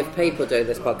variety of people doing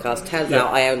this podcast. Turns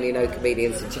out I only know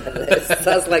comedians and journalists.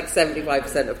 That's like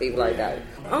 75% of people I know.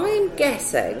 I'm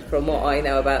guessing, from what I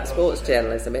know about sports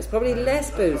journalism, it's probably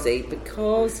less boozy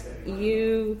because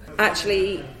you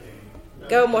actually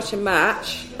go and watch a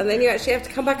match and then you actually have to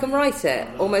come back and write it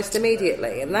almost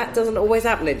immediately, and that doesn't always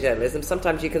happen in journalism.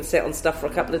 Sometimes you can sit on stuff for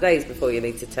a couple of days before you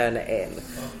need to turn it in.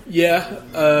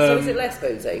 So is it less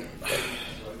boozy?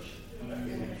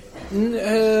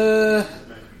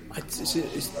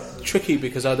 It's tricky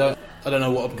because I don't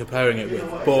know what I'm comparing it with,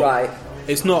 but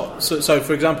it's not so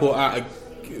for example,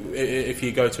 if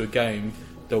you go to a game,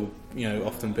 there'll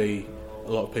often be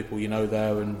a lot of people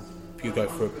there, and you go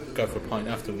for a pint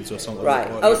afterwards or something. Right.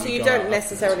 So you don't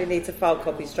necessarily need to file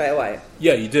copies straight away.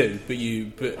 Yeah, you do,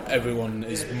 but everyone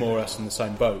is more or less in the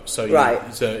same boat. So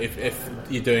So if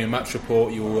you're doing a match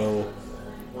report, you will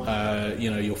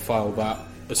you'll file that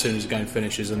as soon as the game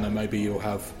finishes, and then maybe you'll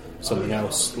have something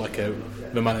else, like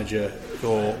the manager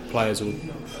or players will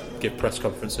give press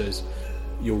conferences.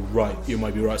 You'll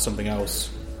maybe write something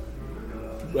else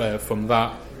from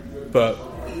that, but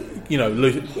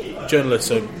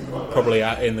journalists are probably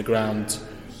in the ground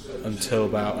until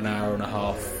about an hour and a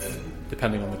half,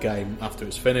 depending on the game, after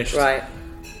it's finished. Right.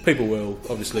 People will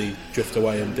obviously drift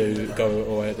away and go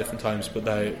away at different times, but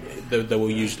there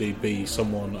will usually be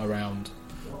someone around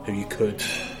who you could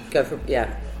go for.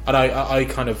 Yeah, and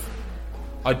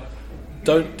I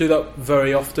don't do that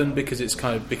very often because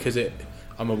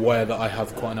I'm aware that I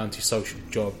have quite an antisocial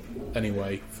job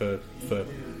anyway for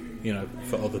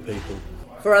other people.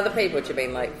 For other people, do you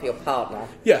mean like for your partner?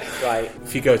 Yeah, right.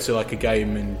 If you go to like a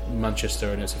game in Manchester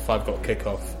and it's a 5 o'clock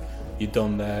kickoff, you're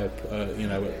done there. At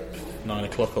 9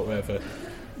 o'clock or whatever.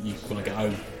 You want to get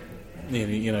home.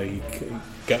 You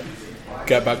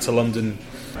get back to London.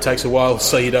 It takes a while,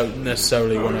 so you don't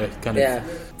necessarily want to kind of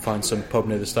find some pub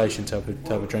near the station to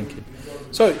have a drink in.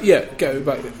 So yeah, go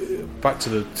back to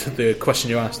the question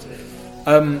you asked.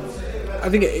 I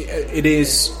think it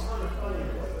is.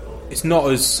 It's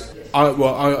not as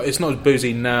it's not as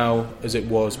boozy now as it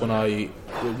was when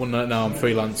now I'm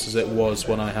freelance as it was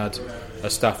when I had a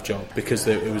staff job, because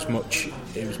it was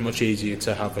much easier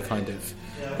to have a kind of,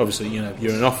 obviously you're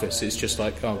in an office, it's just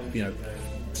like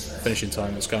finishing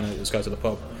time, let's go to the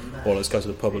pub, or let's go to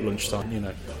the pub at lunchtime,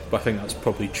 But I think that's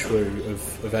probably true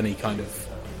of any kind of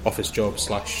office job /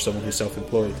 someone who's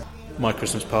self-employed. My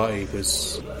Christmas party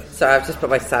was... Sorry, I've just put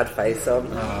my sad face on.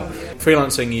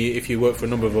 Freelancing, if you work for a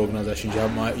number of organisations,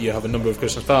 you have a number of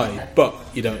Christmas parties, but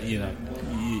you don't,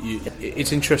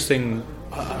 it's interesting.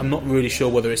 I'm not really sure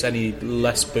whether it's any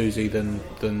less boozy than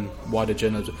wider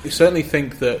journalism. I certainly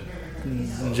think that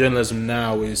journalism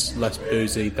now is less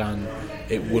boozy than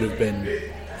it would have been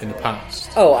in the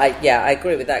past. Oh, I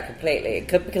agree with that completely.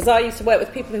 Because I used to work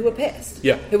with people who were pissed.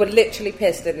 Yeah. Who were literally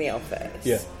pissed in the office.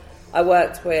 Yeah. I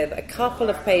worked with a couple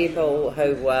of people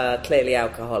who were clearly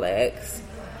alcoholics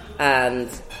and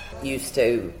used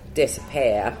to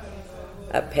disappear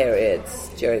at periods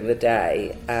during the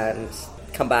day and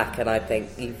come back, and I think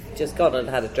you've just gone and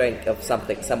had a drink of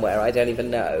something somewhere, I don't even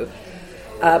know.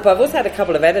 But I've also had a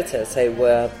couple of editors who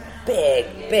were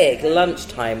big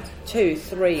lunchtime,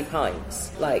 2-3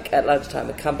 pints, like at lunchtime,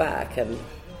 would come back and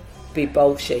be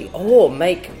bolshy or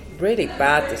make really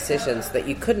bad decisions that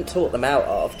you couldn't talk them out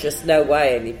of, just no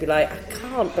way, and you'd be like, I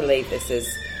can't believe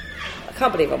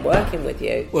I'm working with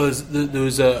you. Well, there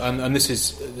was and this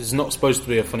is not supposed to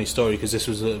be a funny story, because this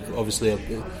was obviously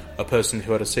a person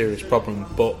who had a serious problem,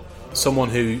 but someone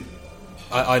who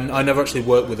I never actually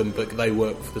worked with them, but they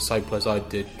worked for the same place I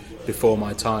did before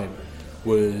my time,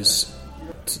 was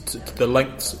the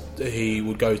lengths that he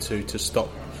would go to stop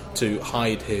to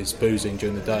hide his boozing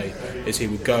during the day is he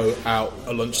would go out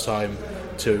at lunchtime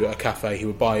to a cafe, he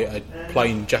would buy a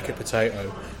plain jacket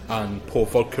potato and pour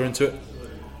vodka into it.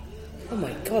 Oh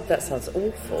my god, that sounds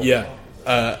awful. Yeah,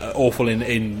 awful in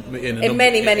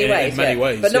many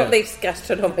ways, but not least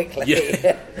gastronomically.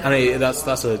 Yeah, and that's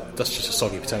just a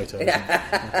soggy potato.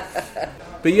 Yeah.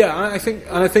 But yeah, I think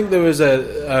there was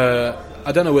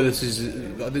I don't know whether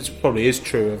this probably is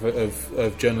true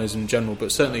of journalism in general,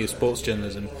 but certainly of sports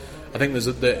journalism. I think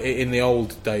in the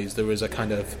old days there was a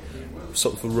kind of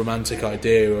sort of a romantic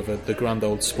idea of the grand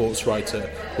old sports writer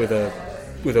with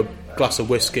a glass of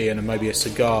whiskey and maybe a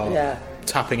cigar,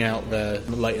 tapping out their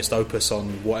latest opus on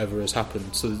whatever has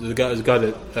happened. So there's a guy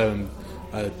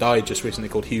that died just recently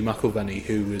called Hugh McIlvenney,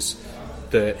 who was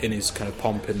in his kind of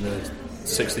pomp in the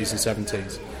 60s and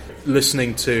 70s,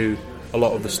 listening to a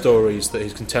lot of the stories that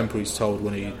his contemporaries told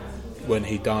when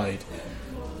he died.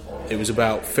 It was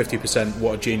about 50%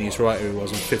 what a genius writer he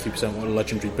was and 50% what a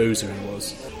legendary boozer he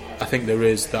was. I think there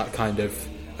is that kind of,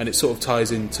 and it sort of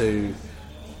ties into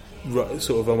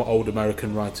sort of old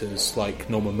American writers like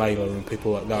Norman Mailer and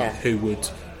people like that, who would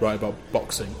write about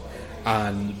boxing,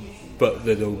 but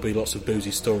there will be lots of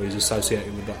boozy stories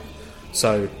associated with that.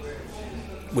 So,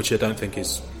 which I don't think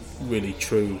is really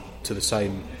true to the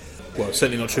same. Well,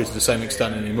 certainly not true to the same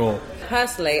extent anymore.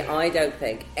 Personally, I don't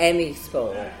think any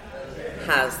sport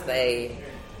has the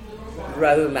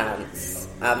romance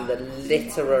and the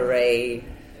literary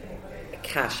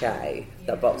cachet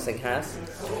that boxing has.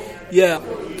 Yeah.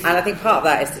 And I think part of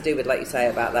that is to do with, like you say,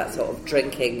 about that sort of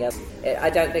drinking. I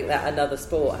don't think that another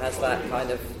sport has that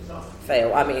kind of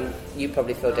feel. I mean, you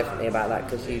probably feel differently about that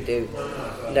because you do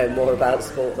know more about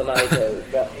sport than I do.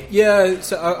 But yeah,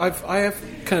 so I have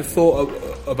kind of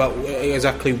thought about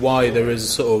exactly why there is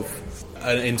sort of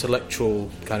an intellectual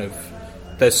kind of...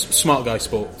 There's smart guy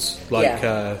sports, like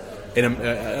in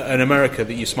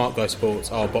America, your smart guy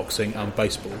sports are boxing and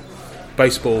baseball.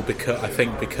 Baseball,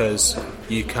 because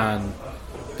you can...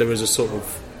 There is a sort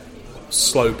of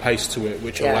slow pace to it,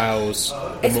 which allows...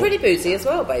 It's pretty boozy as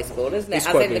well, baseball, isn't it? It's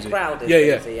as quite in boozy. The crowd is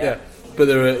boozy, yeah. But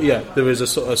there is a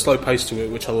sort of slow pace to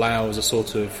it, which allows a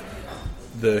sort of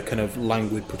the kind of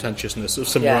languid pretentiousness of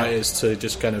some writers to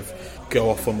just kind of go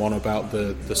off on one about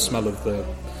the smell of the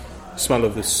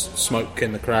smoke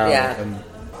in the crowd and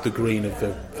the green of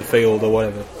the field or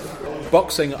whatever.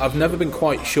 Boxing, I've never been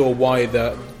quite sure why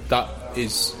that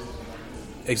is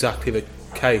exactly the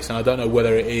case, and I don't know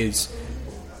whether it is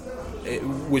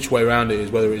which way around it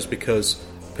is, whether it's because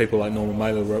people like Norman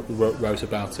Mailer wrote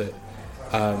about it,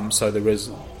 so there is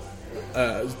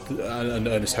and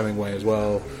Ernest Hemingway as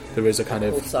well. There is a kind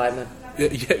of Paul Simon.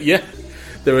 Yeah,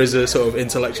 there is a sort of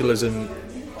intellectualism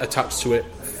attached to it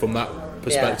from that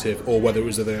perspective, or whether it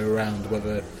was the other way around.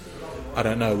 Whether I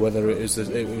don't know whether it was a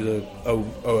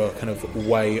kind of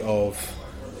way of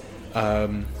I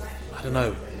don't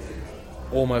know,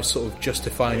 almost sort of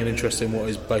justifying an interest in what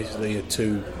is basically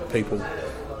two people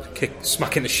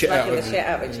smacking the shit out of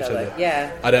each other.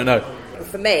 Yeah, I don't know.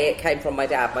 For me, it came from my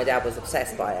dad. My dad was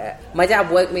obsessed by it. My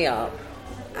dad woke me up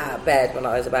out of bed when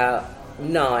I was about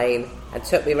 9 and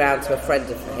took me round to a friend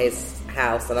of his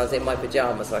house, and I was in my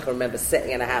pyjamas, so I can remember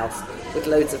sitting in a house with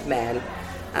loads of men,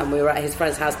 and we were at his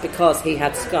friend's house because he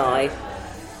had Sky,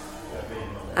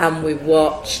 and we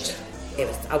watched.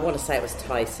 I want to say it was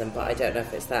Tyson, but I don't know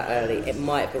if it's that early. It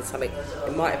might have been something.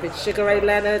 It might have been Sugar Ray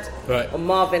Leonard or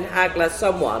Marvin Hagler,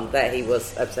 someone that he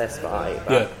was obsessed by.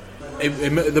 Yeah.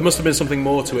 There must have been something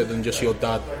more to it than just your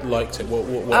dad liked it. What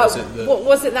was it? What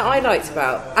was it that I liked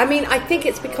about? I mean, I think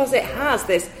it's because it has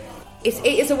this. It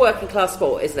is a working class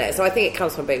sport, isn't it? So I think it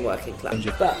comes from being working class.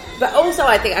 But also,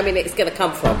 I think it's going to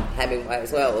come from Hemingway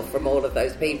as well, from all of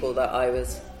those people that I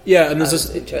was. Yeah, and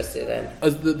interested in.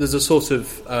 There's a sort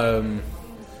of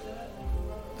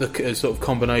the sort of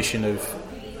combination of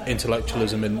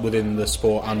intellectualism within the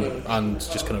sport and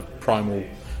just kind of primal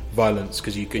violence,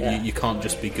 because you can't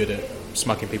just be good at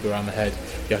smacking people around the head.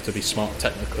 You have to be smart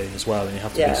technically as well, and you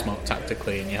have to be smart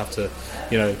tactically, and you have to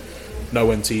know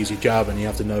when to use your jab, and you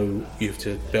have to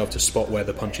be able to spot where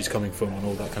the punch is coming from and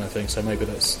all that kind of thing. So maybe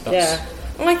that's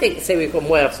I think we've gone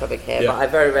way off topic here, but I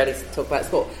very rarely talk about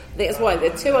sport. I think that's why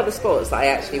there are two other sports that I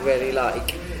actually really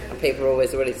like, and people are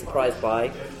always really surprised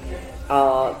by,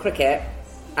 are cricket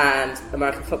and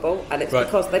American football, and it's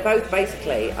because they both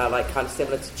basically are like kind of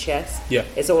similar to chess. Yeah,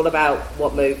 it's all about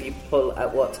what move you pull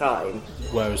at what time.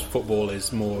 Whereas football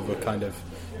is more of a kind of,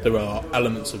 there are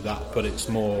elements of that, but it's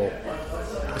more,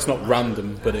 it's not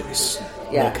random, but it's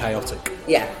more chaotic.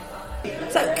 Yeah.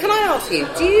 So can I ask you,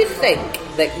 do you think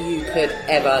that you could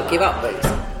ever give up booze?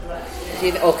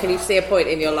 Or can you see a point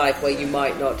in your life where you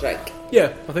might not drink?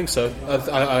 Yeah, I think so.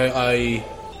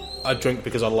 I drink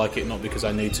because I like it, not because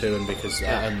I need to, and because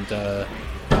I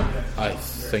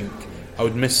think I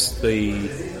would miss the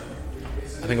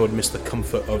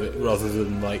comfort of it rather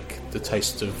than like the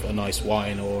taste of a nice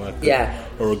wine or a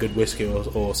good whiskey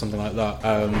or something like that.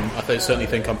 I certainly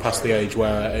think I'm past the age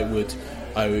where it would.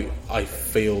 I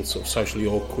feel sort of socially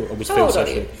awkward. I was feel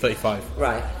socially 35.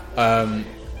 Right.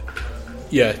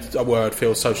 Where I'd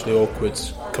feel socially awkward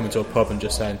coming to a pub and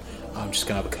just saying, I'm just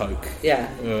going to have a Coke.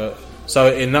 Yeah.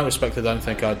 So in that respect, I don't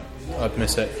think I'd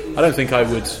miss it. I don't think I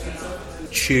would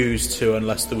choose to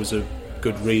unless there was a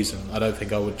good reason. I don't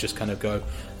think I would just kind of go,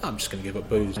 I'm just going to give up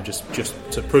booze and just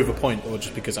to prove a point, or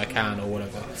just because I can, or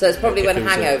whatever. So it's probably when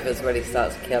hangovers really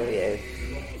start to kill you.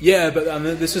 Yeah, but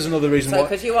this is another reason why.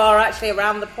 Because you are actually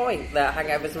around the point that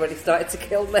hangovers already started to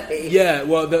kill me. Yeah,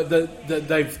 well,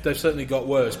 they've certainly got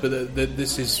worse, but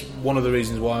this is one of the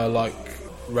reasons why I like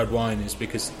red wine, is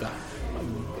because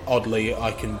oddly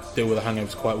I can deal with the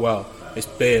hangovers quite well. It's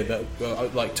beer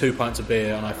that like 2 pints of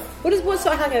beer, and what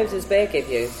sort of hangovers does beer give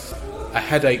you? A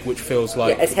headache which feels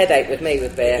like it's headache with me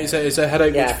with beer. It's a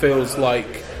headache which feels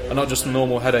like, and not just a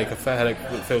normal headache, a fair headache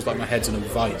that feels like my head's in a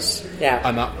vice. Yeah,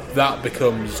 and that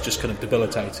becomes just kind of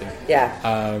debilitating.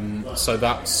 Yeah. So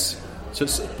that's.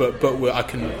 But I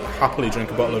can happily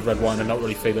drink a bottle of red wine and not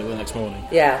really feel it the next morning.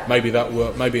 Yeah. Maybe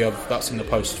that's in the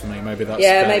post for me. Maybe that's.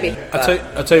 Yeah, maybe.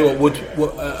 I tell you what.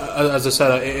 As I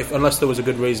said, unless there was a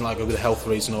good reason, like a good health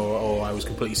reason, or I was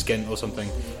completely skint or something,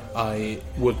 I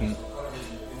wouldn't.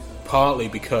 Partly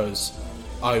because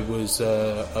I was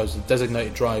a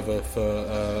designated driver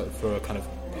for a kind of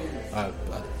a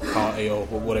party or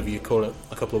whatever you call it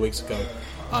a couple of weeks ago.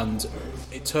 And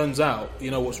it turns out,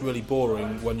 what's really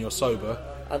boring when you're sober?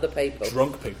 Other people.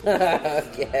 Drunk people.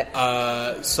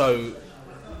 Yeah. So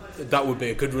that would be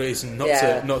a good reason not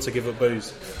to give up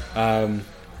booze,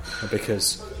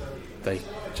 because they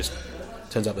just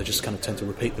turns out they just kind of tend to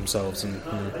repeat themselves, and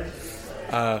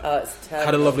it's terrible.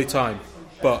 Had a lovely time,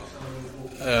 but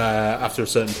after a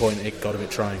certain point, it got a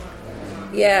bit trying.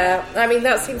 Yeah, I mean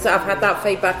that seems to, I've had that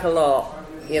feedback a lot,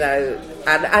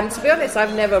 and to be honest,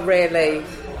 I've never really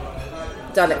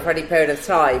done it for any period of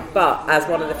time, but as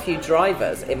one of the few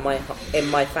drivers in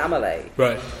my family,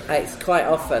 right, it's quite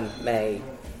often me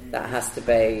that has to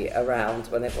be around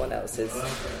when everyone else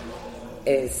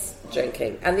is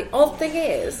drinking. And the odd thing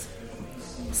is,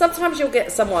 sometimes you'll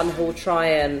get someone who will try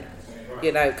and,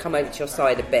 come over to your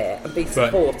side a bit and be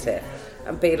supportive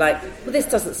and be like, well, this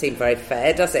doesn't seem very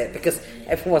fair, does it? Because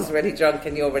everyone's really drunk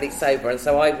and you're really sober, and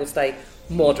so I will stay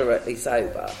moderately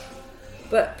sober.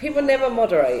 But people never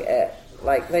moderate it.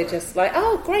 Like, they just like,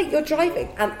 oh, great, you're driving.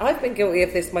 And I've been guilty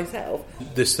of this myself.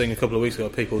 This thing a couple of weeks ago,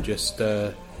 people just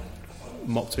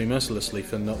mocked me mercilessly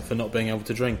for not being able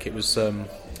to drink. It was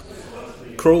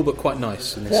cruel but quite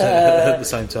nice at the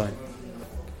same time.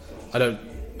 I don't,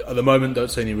 at the moment, don't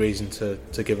see any reason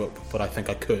to give up, but I think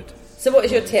I could. So what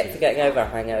is your tip for getting over a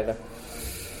hangover?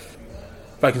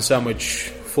 Bacon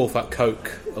sandwich, full fat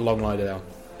Coke, a long lie down.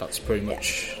 That's pretty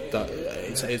much that.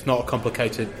 It's not a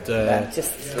complicated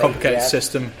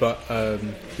system, but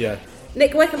yeah.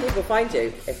 Nick, where can people find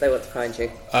you if they want to find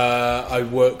you? I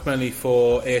work mainly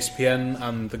for ESPN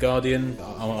and The Guardian.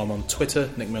 I'm on Twitter,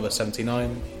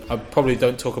 NickMiller79. I probably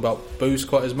don't talk about booze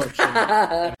quite as much.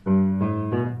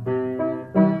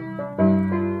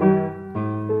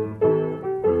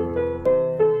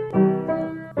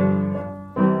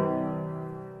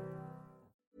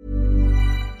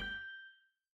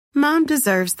 Mom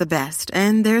deserves the best,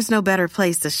 and there's no better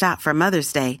place to shop for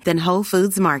Mother's Day than Whole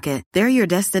Foods Market. They're your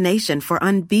destination for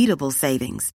unbeatable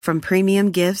savings, from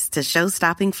premium gifts to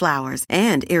show-stopping flowers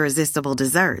and irresistible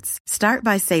desserts. Start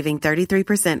by saving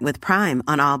 33% with Prime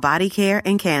on all body care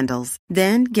and candles.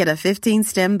 Then get a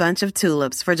 15-stem bunch of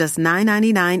tulips for just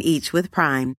 $9.99 each with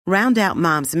Prime. Round out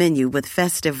Mom's menu with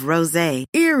festive rosé,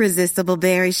 irresistible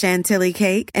berry chantilly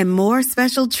cake, and more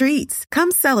special treats.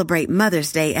 Come celebrate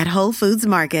Mother's Day at Whole Foods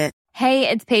Market. Hey,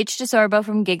 it's Paige DeSorbo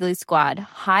from Giggly Squad.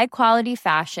 High quality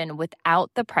fashion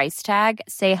without the price tag.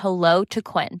 Say hello to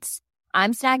Quince.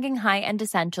 I'm snagging high-end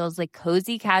essentials like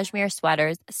cozy cashmere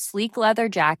sweaters, sleek leather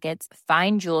jackets,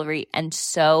 fine jewelry, and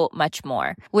so much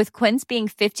more. With Quince being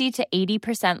 50 to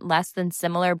 80% less than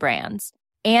similar brands.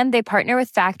 And they partner with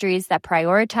factories that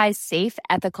prioritize safe,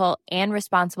 ethical, and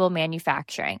responsible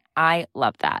manufacturing. I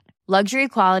love that. Luxury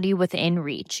quality within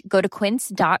reach. Go to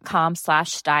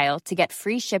quince.com/style to get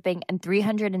free shipping and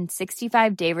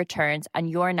 365-day returns on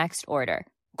your next order.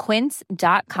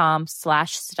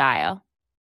 Quince.com/style.